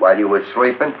way. While you were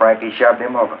sleeping, Frankie shoved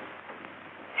him over.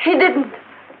 He didn't.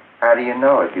 How do you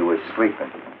know if you were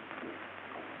sleeping?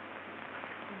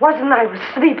 Wasn't I was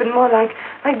sleeping more like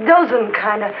dozing,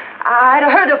 kind of. I'd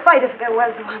have heard a fight if there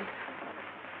was one.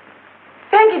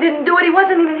 Frankie didn't do it. He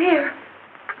wasn't even here.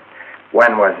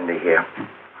 When wasn't he here?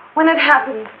 When it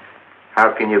happened.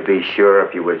 How can you be sure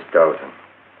if you was dozing?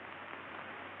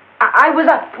 I was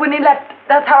up when he left.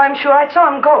 That's how I'm sure I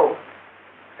saw him go.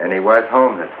 And he was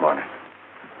home this morning.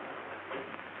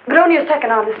 But only a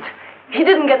second, honest. He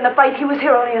didn't get in the fight. He was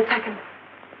here only a second.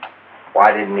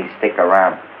 Why didn't he stick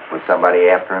around? Was somebody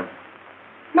after him?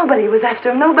 Nobody was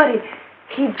after him. Nobody.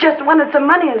 He just wanted some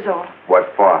money is all.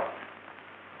 What for?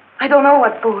 I don't know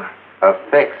what for. A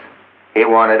fix. He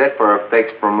wanted it for a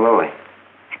fix from Louis.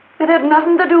 It had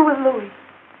nothing to do with Louis.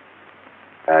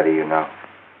 How do you know?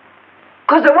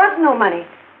 Because there was no money.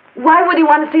 Why would he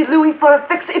want to see Louis for a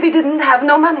fix if he didn't have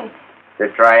no money? To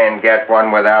try and get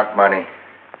one without money.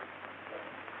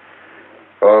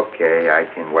 Okay, I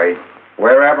can wait.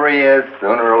 Wherever he is,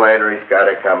 sooner or later he's got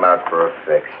to come out for a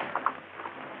fix.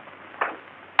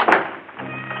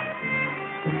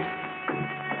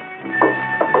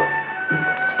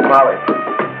 Molly.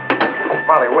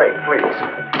 Molly, wait, please.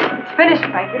 It's finished,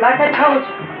 Frankie, like I told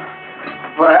you.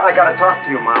 Well, I got to talk to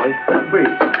you, Molly.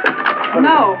 Please.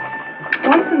 No.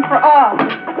 Once and for all.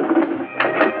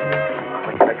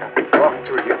 I got to talk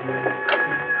to you.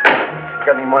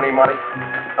 Got any money, Molly?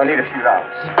 I need a few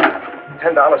dollars.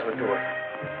 $10 would do it.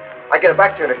 I get it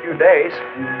back to you in a few days.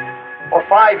 Or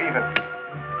 5 even.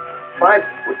 5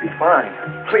 would be fine.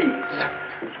 Please.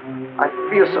 I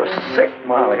feel so sick,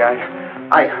 Molly.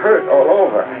 I hurt all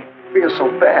over. I feel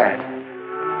so bad.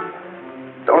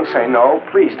 Don't say no.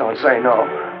 Please don't say no.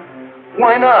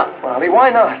 Why not, Molly? Why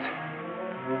not?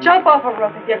 Jump off a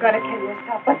roof if you're going to kill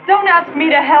yourself, but don't ask me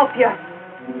to help you.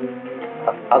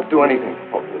 I'll do anything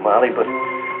for you, Molly, but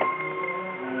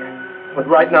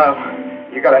right now,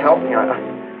 you got to help me.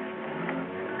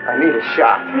 I need a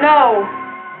shot. No.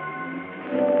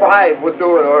 5 would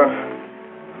do it,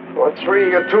 or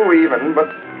 3 or 2 even, but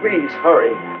please,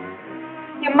 hurry.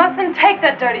 You mustn't take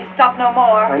that dirty stuff no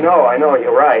more. I know,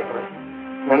 you're right.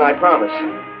 And I promise.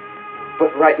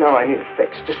 But right now I need a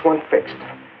fix, just one fix.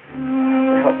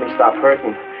 To help me stop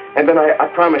hurting. And then I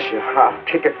promise you, I'll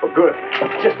kick it for good.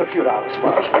 Just a few dollars,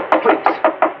 Molly. Please.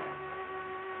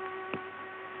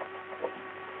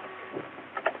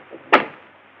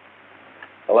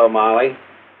 Hello, Molly.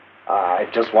 I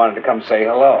just wanted to come say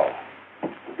hello.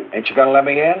 Ain't you gonna let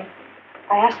me in?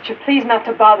 I asked you please not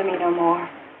to bother me no more.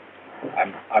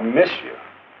 I miss you.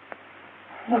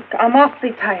 Look, I'm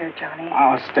awfully tired, Johnny.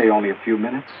 I'll stay only a few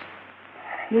minutes.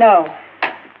 No.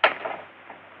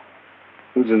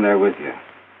 Who's in there with you?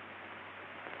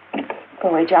 Go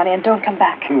away, Johnny, and don't come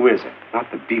back. Who is it? Not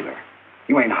the dealer.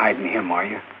 You ain't hiding him, are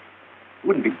you? You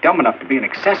wouldn't be dumb enough to be an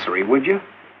accessory, would you?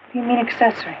 What do you mean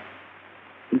accessory?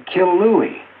 He killed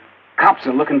Louis. Cops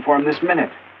are looking for him this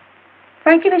minute.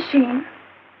 Frankie Machine?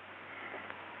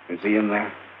 Is he in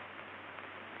there?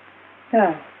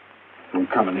 No. I'm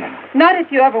coming in. Not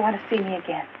if you ever want to see me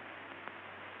again.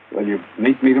 Will you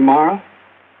meet me tomorrow?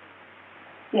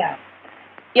 Yeah.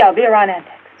 Yeah, I'll be around Annex.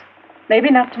 Maybe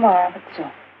not tomorrow, but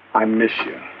soon. I miss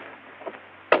you.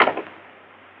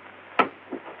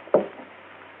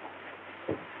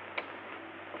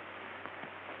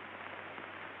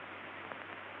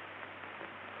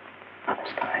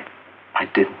 Honest, I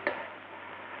didn't.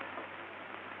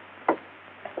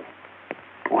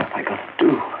 What am I going to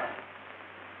do?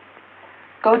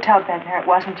 Go tell Bentner it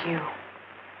wasn't you.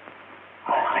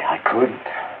 I couldn't.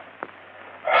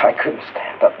 I couldn't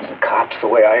stand up to the cops the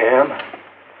way I am.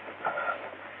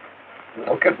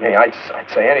 Look at me. I'd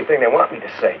say anything they want me to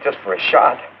say just for a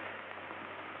shot.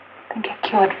 Then get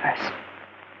cured first.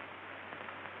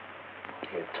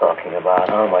 What are you talking about?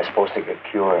 How am I supposed to get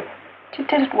cured? You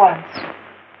did it once.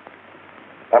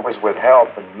 That was with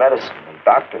help and medicine and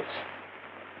doctors.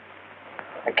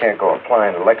 I can't go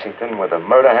applying to Lexington with a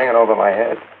murder hanging over my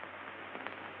head.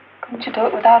 Couldn't you do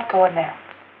it without going there?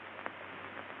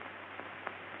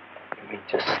 You mean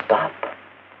just stop?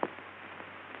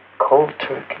 Cold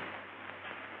turkey.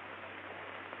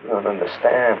 You don't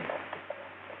understand.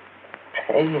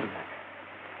 Pain.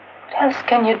 What else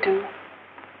can you do?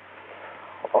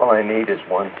 All I need is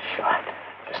one shot.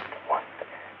 Just one.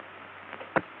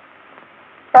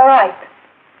 All right.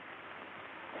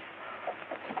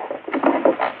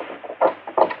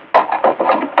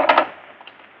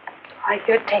 All right,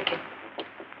 here, take it.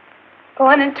 Go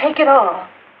on and take it all.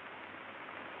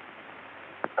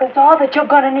 Because all that you're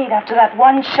going to need after that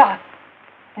one shot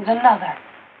is another.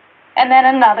 And then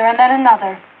another, and then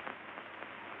another.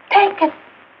 Take it.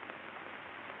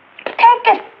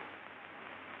 Take it.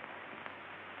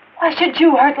 Why should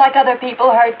you hurt like other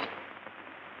people hurt?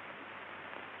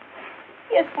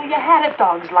 Yes, well, you had a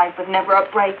dog's life with never a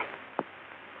break.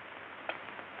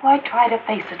 Why try to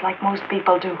face it like most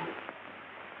people do?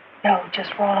 No,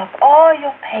 just roll up all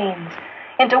your pains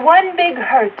into one big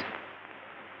hurt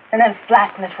and then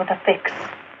flatten it with a fix.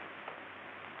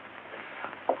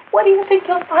 What do you think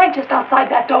you'll find just outside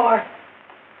that door?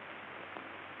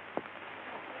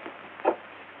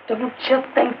 Don't you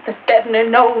think that Bevner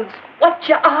knows what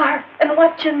you are and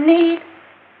what you need?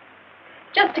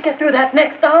 Just to get through that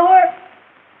next hour?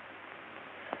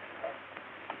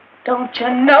 Don't you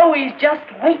know he's just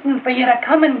waiting for you to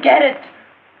come and get it?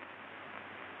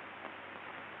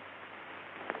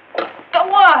 Go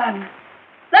on.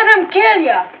 Let him kill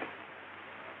you.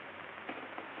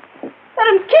 Let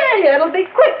him kill you. It'll be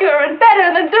quicker and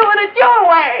better than doing it your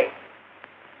way.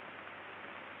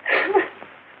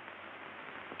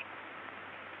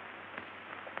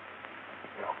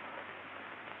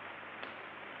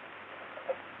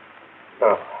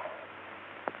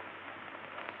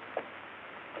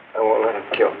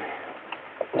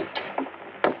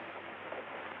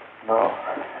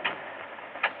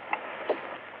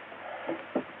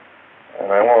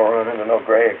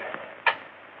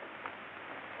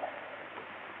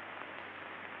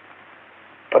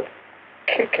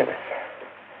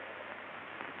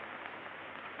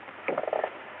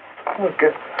 Look,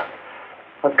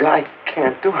 a guy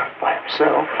can't do it by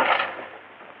himself.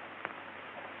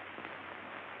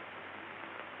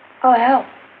 Oh, hell.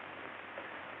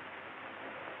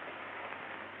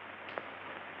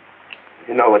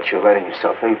 You know what you're letting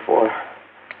yourself in for.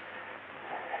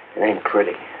 It ain't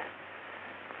pretty.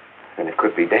 And it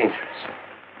could be dangerous.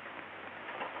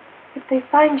 If they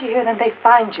find you here, then they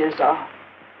find you, is all.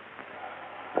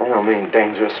 I don't mean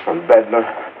dangerous from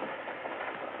Bednar.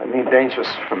 I mean dangerous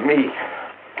from me.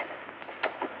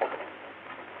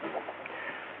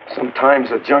 Sometimes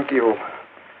a junkie will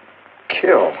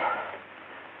kill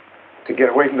to get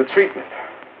away from the treatment.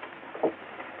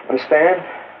 Understand?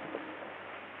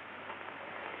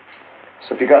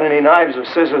 So if you got any knives or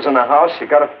scissors in the house, you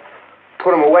gotta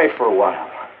put them away for a while.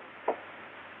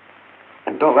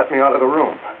 And don't let me out of the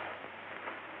room.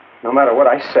 No matter what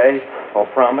I say or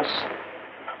promise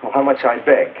or how much I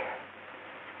beg.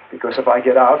 Because if I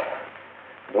get out,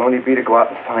 it'll only be to go out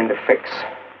and find a fix.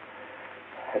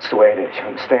 That's the way it is, you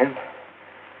understand?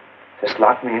 Just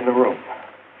lock me in the room.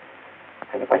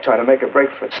 And if I try to make a break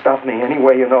for it, stop me any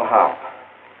way you know how.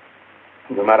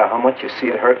 No matter how much you see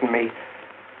it hurting me,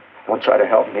 don't try to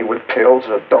help me with pills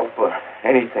or dope or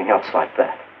anything else like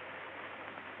that.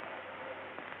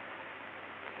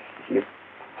 You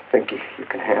think you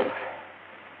can handle it?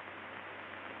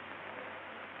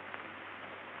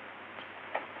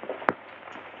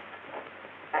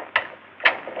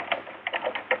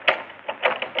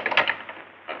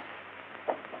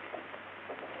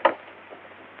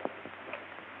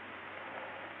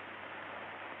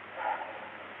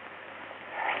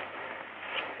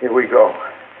 Here we go.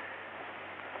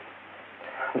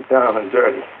 I'm down and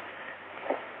dirty.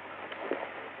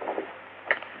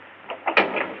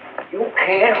 You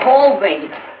can't hold me.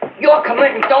 You're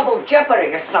committing double jeopardy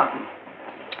or something.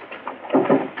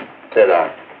 Sit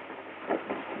down.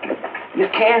 You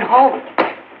can't hold.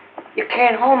 You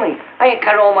can't hold me. I ain't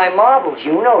got all my marbles.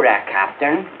 You know that,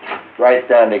 Captain. Write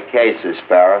down the cases,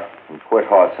 Sparrow, and quit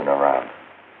horsing around.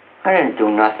 I didn't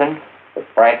do nothing. But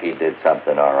Frankie did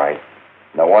something, all right.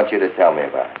 And I want you to tell me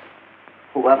about it.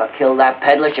 Whoever killed that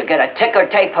peddler should get a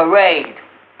ticker-tape parade.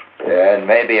 Yeah, and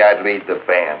maybe I'd lead the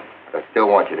band. But I still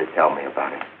want you to tell me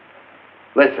about it.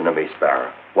 Listen to me,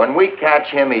 Sparrow. When we catch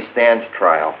him, he stands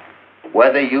trial.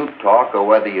 Whether you talk or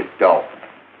whether you don't.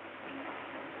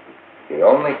 The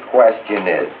only question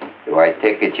is, do I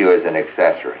ticket you as an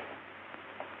accessory?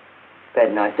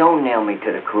 Bednar, don't nail me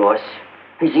to the cross.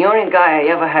 He's the only guy I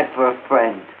ever had for a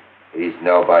friend. He's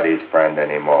nobody's friend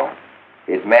anymore.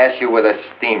 He'd mash you with a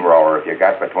steamroller if you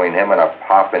got between him and a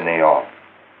pop in the off.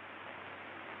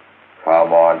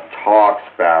 Come on, talk,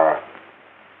 Sparrow.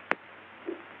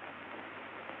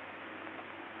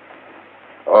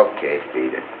 Okay,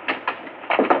 beat it.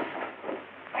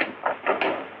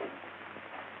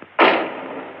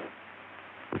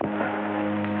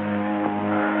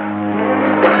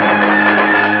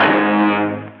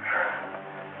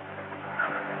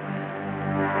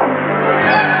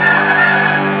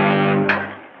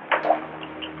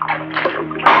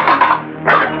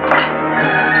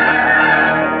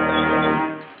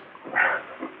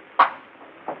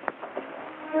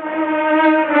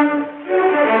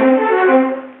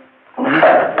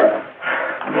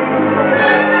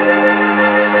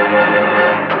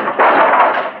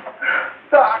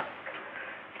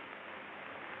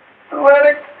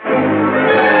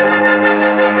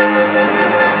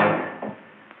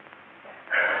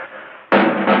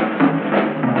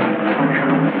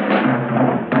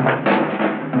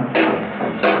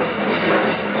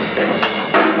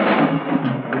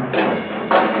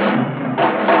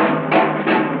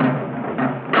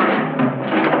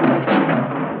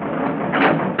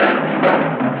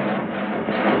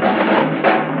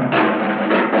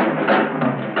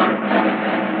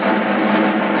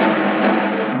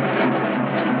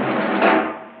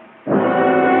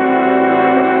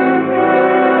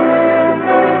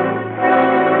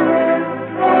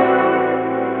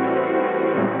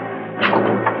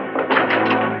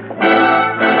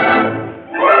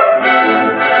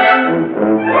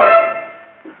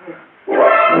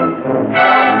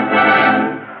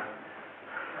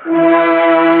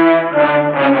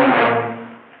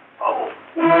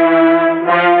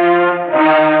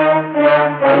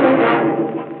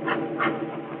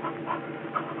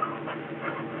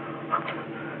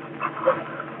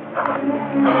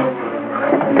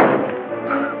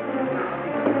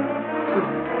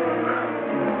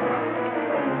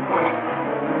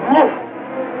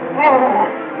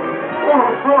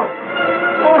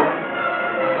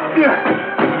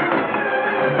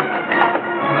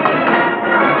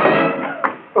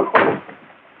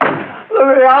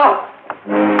 Let me out!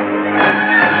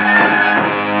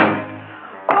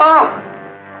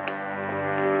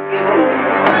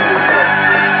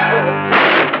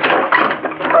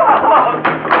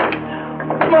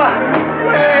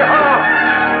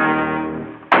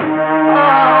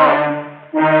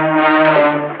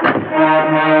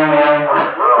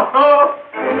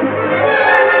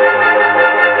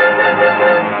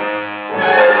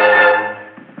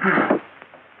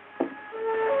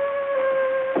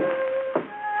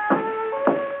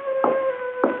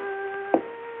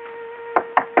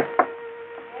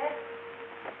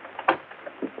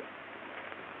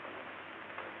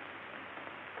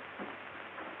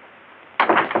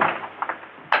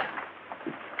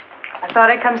 I thought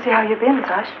I'd come see how you've been,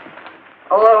 Sash.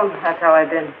 Alone, that's how I've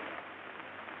been.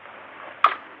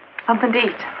 Something to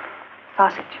eat.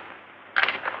 Sausage.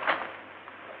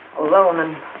 Alone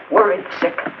and worried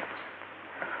sick.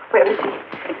 Where is he?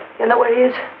 You know where he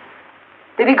is?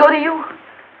 Did he go to you?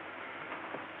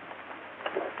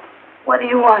 What do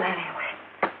you want, anyway?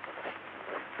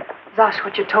 Zosh,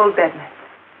 what you told Bednar.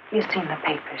 You've seen the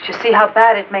papers. You see how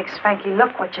bad it makes Frankie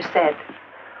look, what you said.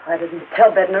 I didn't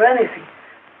tell Bednar anything.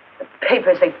 The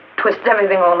papers, they twist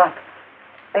everything all up.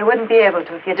 They wouldn't be able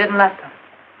to if you didn't let them.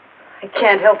 I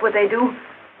can't help what they do.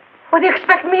 What do you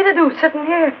expect me to do, sitting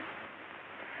here?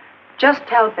 Just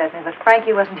tell Bednar that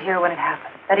Frankie wasn't here when it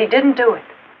happened. That he didn't do it.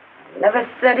 I never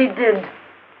said he did.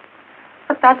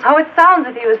 But that's how it sounds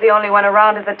if he was the only one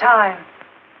around at the time.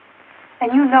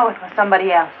 And you know it was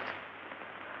somebody else.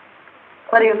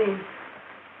 What do you mean?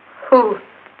 Who?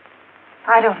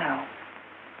 I don't know.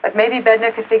 But maybe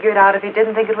Bednar could figure it out if he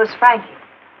didn't think it was Frankie.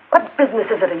 What business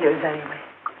is it of yours, anyway?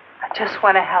 I just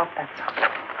want to help, that's all.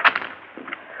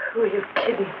 Who are you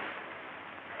kidding?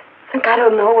 Think I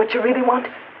don't know what you really want?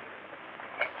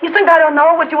 You think I don't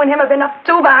know what you and him have been up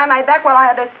to behind my back while I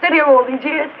had to sit here all these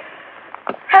years?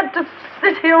 Had to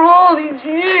sit here all these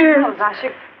years. No, Zosh,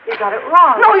 you got it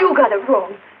wrong. No, you got it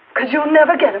wrong. Because you'll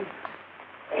never get him.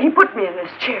 He put me in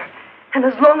this chair. And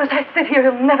as long as I sit here,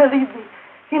 he'll never leave me.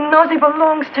 He knows he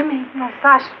belongs to me. No,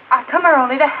 Zosh, I come here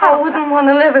only to help. I wouldn't want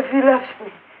to live if he left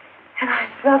me. And I'd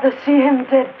rather see him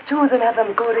dead, too, than have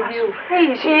him go to you.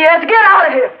 Please. Yes, get out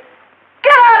of here.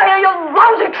 Get out of here, you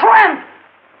lousy tramp.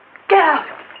 Get out.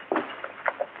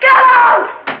 Get out!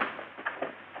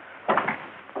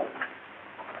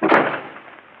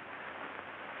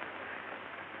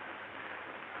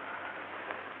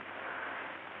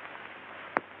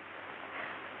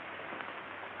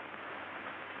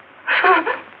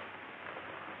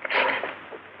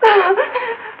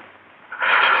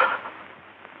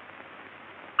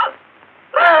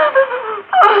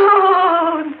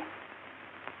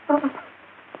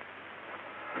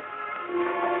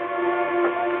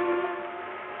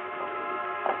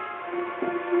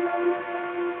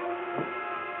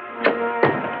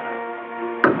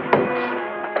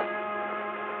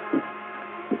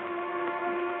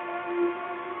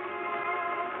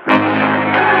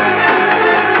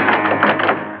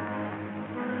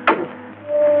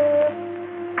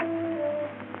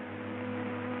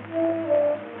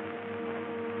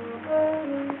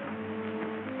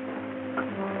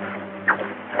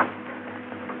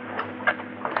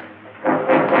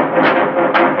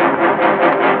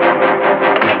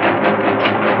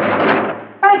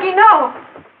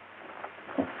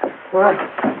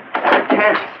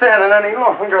 Any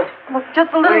longer. Look,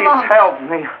 just a little Please longer. help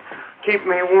me. Keep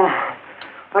me warm.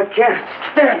 I can't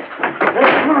stand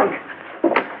any longer.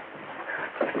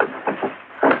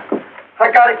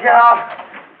 I gotta get out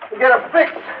and get a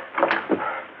fix.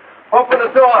 Open the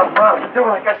door, Mom. Do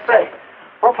like I say.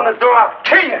 Open the door. I'll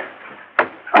kill you.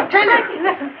 I'll kill you. Frankie,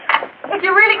 listen. If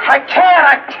you really I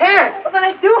can't. Well, then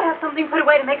I do have something put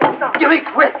away to make us stop. Give me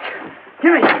quick.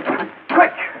 Give me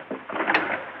quick.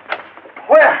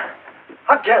 Where?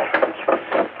 I'll get it.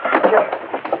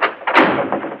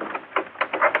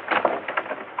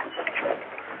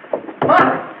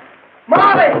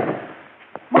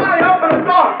 Molly, open the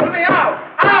door. Let me out.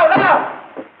 Out.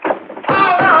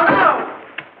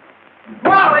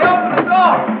 Molly, open the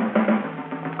door.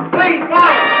 Please,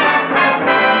 Molly.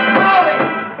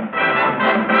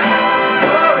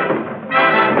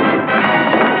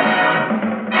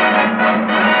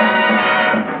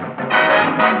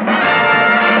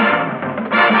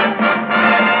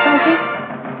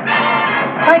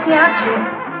 Frankie, answer me.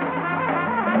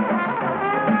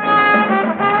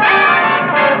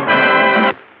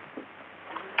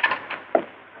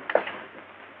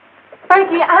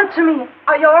 Frankie, answer me.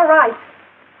 Are you all right?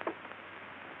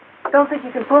 Don't think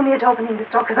you can fool me into opening this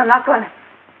door, because I'm not going to.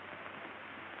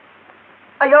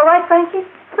 Are you all right, Frankie?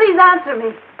 Please answer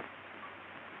me.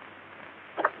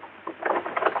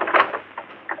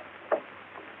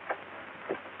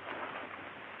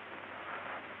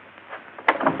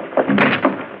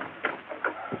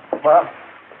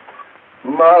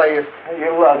 Molly, if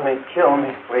you love me, kill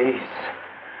me, please.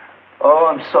 Oh,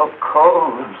 I'm so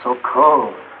cold. So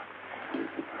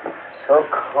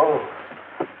cold.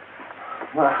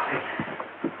 Molly,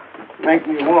 make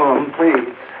me warm,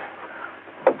 please.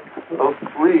 Oh,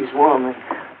 please warm me.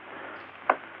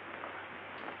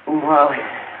 Molly.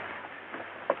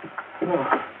 Oh.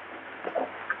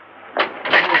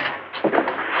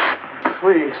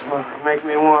 Please, Molly, make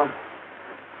me warm.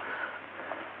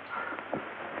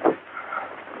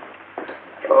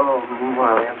 Oh,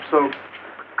 Molly, I'm so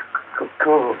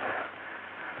cold.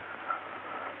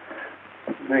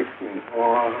 make me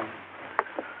warm.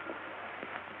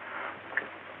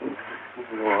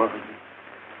 Warm.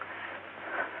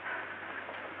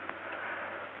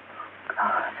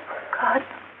 God.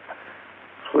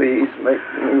 Please make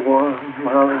me warm,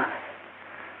 Molly.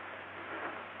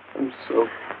 I'm so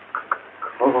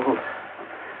cold.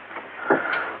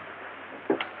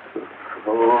 So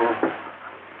cold.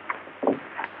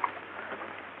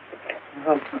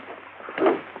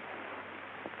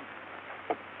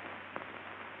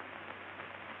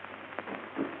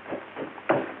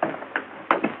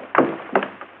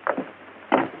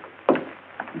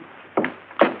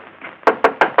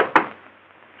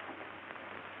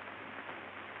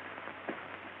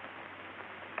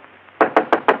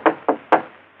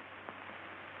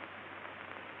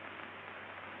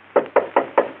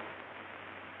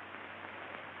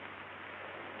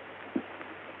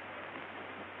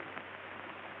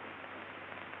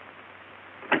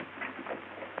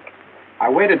 I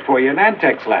waited for you in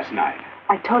Antex last night.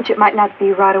 I told you it might not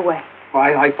be right away. Well,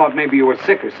 I thought maybe you were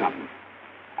sick or something.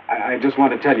 I just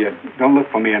want to tell you, don't look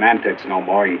for me in Antex no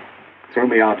more. He threw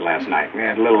me out last night. We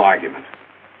had a little argument.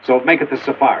 So make it the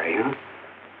safari, huh?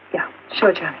 Yeah,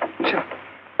 sure, Johnny. Sure.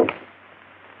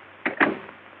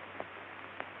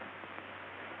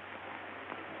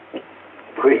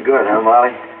 Pretty good, huh,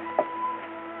 Molly?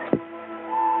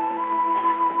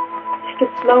 Take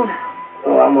it slow now.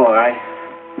 Oh, I'm all right.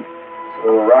 It's a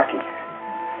little rocky.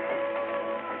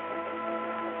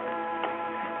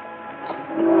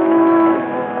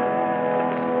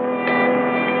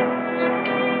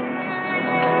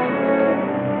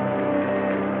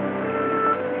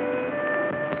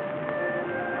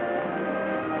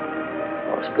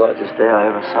 Most gorgeous day I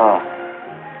ever saw.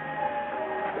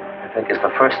 I think it's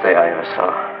the first day I ever saw.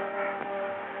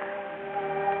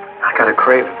 I got a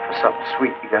craving for something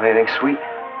sweet. You got anything sweet?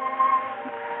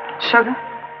 Sugar?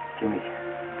 Give me.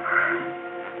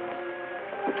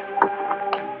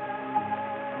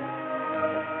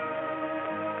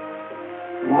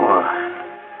 More.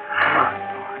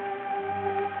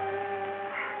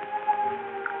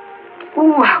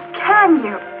 Ooh, how can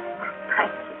you?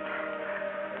 Thank you.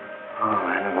 Oh,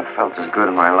 I never felt as good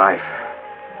in my life.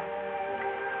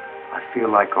 I feel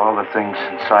like all the things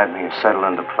inside me have settled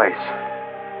into place.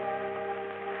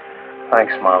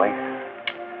 Thanks, Molly.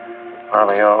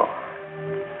 Molly, oh.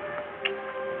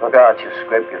 Look out, you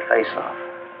scrape your face off.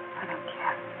 I don't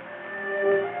care.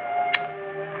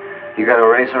 You got a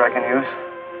razor I can use?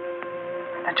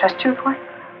 Can I trust you with one?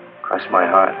 Cross my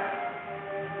heart.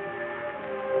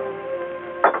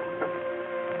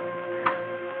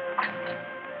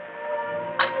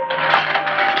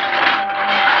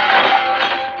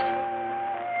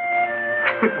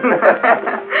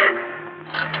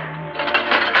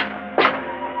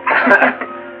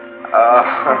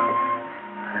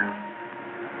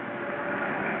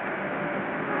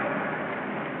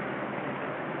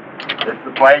 This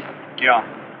the place? Yeah.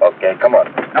 Okay, come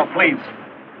on. No, please.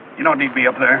 You don't need me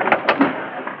up there.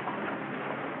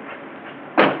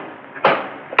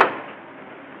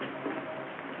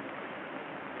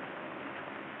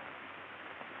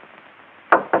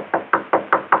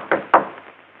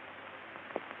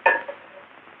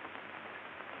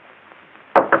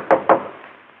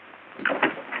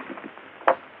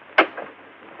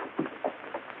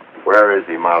 Where is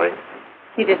he, Molly?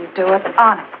 He didn't do it.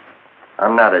 Honest.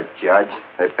 I'm not a judge.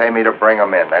 They pay me to bring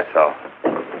him in, that's all.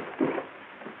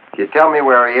 If you tell me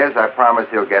where he is, I promise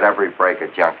he'll get every break a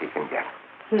junkie can get.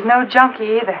 He's no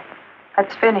junkie either.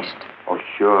 That's finished. Oh,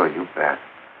 sure, you bet.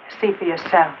 See for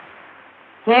yourself.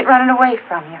 He ain't running away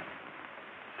from you.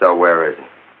 So where is he?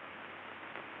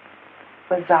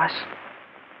 With Zosh.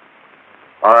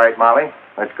 All right, Molly,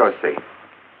 let's go see.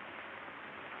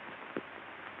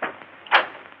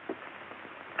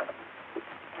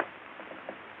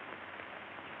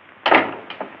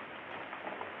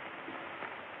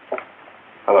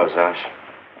 Hello, Zosh.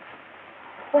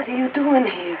 What are you doing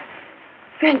here?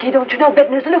 Frankie, don't you know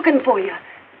Bedner's looking for you?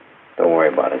 Don't worry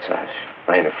about it, Zosh.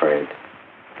 I ain't afraid.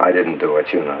 I didn't do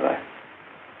it, you know that.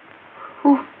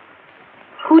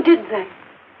 Who did then?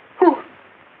 Who?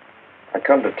 I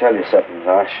come to tell you something,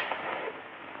 Zosh.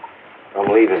 I'm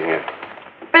leaving here.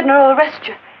 Bedner will arrest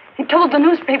you. He told the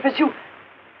newspapers you...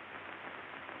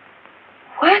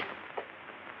 What?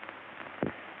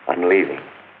 I'm leaving.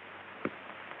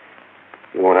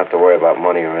 You won't have to worry about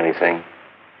money or anything.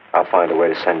 I'll find a way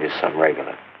to send you some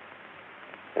regular.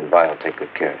 And Vi will take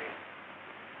good care of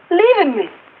you. Leaving me?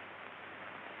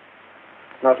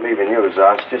 Not leaving you,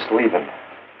 Zosh, just leaving.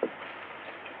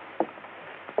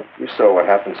 You saw what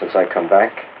happened since I come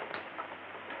back.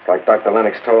 It's like Dr.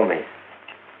 Lennox told me.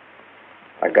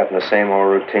 I got in the same old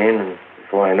routine, and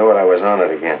Before I knew it, I was on it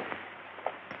again.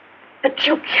 But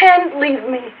you can't leave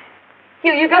me.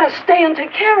 You gotta stay and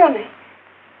take care of me.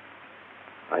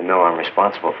 I know I'm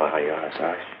responsible for how you are,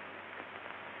 Sarge.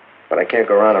 But I can't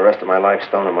go around the rest of my life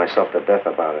stoning myself to death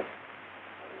about it.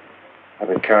 I've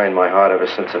been carrying my heart ever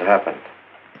since it happened.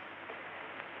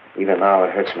 Even now,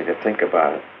 it hurts me to think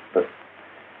about it. But,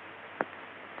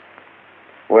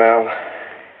 well,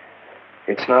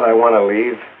 it's not I want to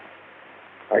leave.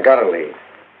 I gotta leave.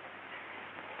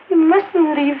 You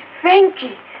mustn't leave,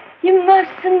 Frankie. You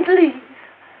mustn't leave.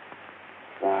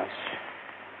 Gosh.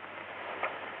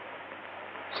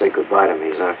 Say goodbye to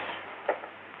me, Zosh.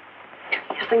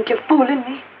 You think you're fooling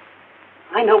me?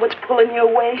 I know what's pulling you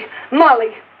away.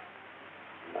 Molly.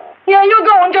 No. Yeah, you're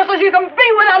going just as you can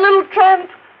be with that little tramp.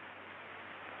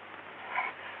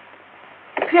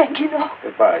 Frankie, no.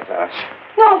 Goodbye,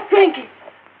 Zosh. No, Frankie.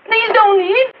 Please don't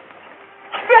leave.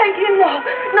 Frankie, no.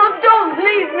 No, don't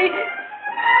leave me.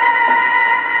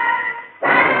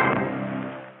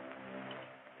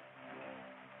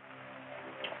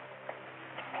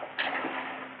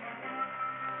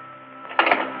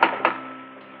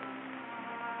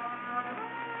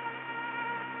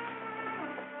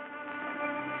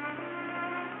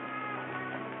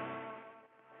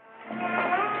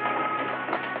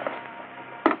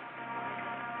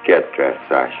 Get dressed,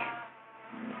 Sash.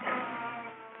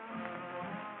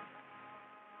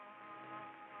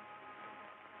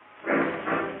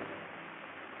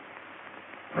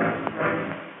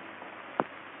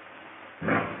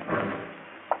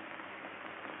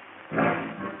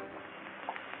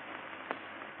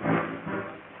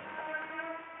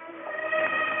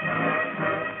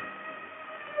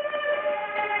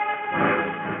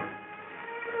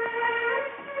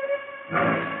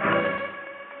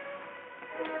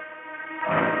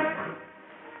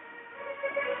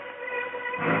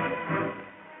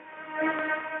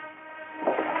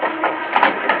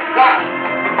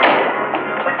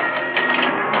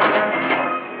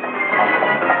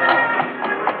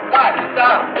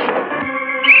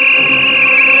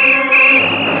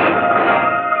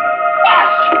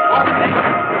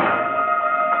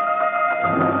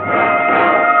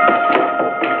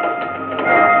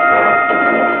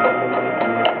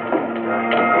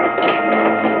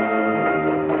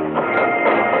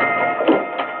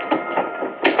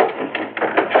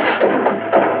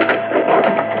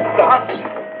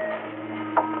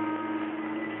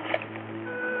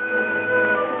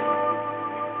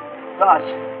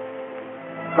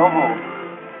 Don't move.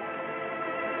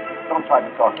 Don't try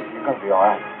to talk to me. You're going to be all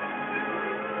right.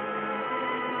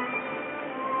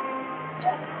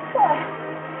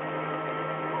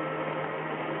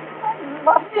 I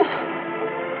love you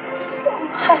so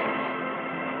much.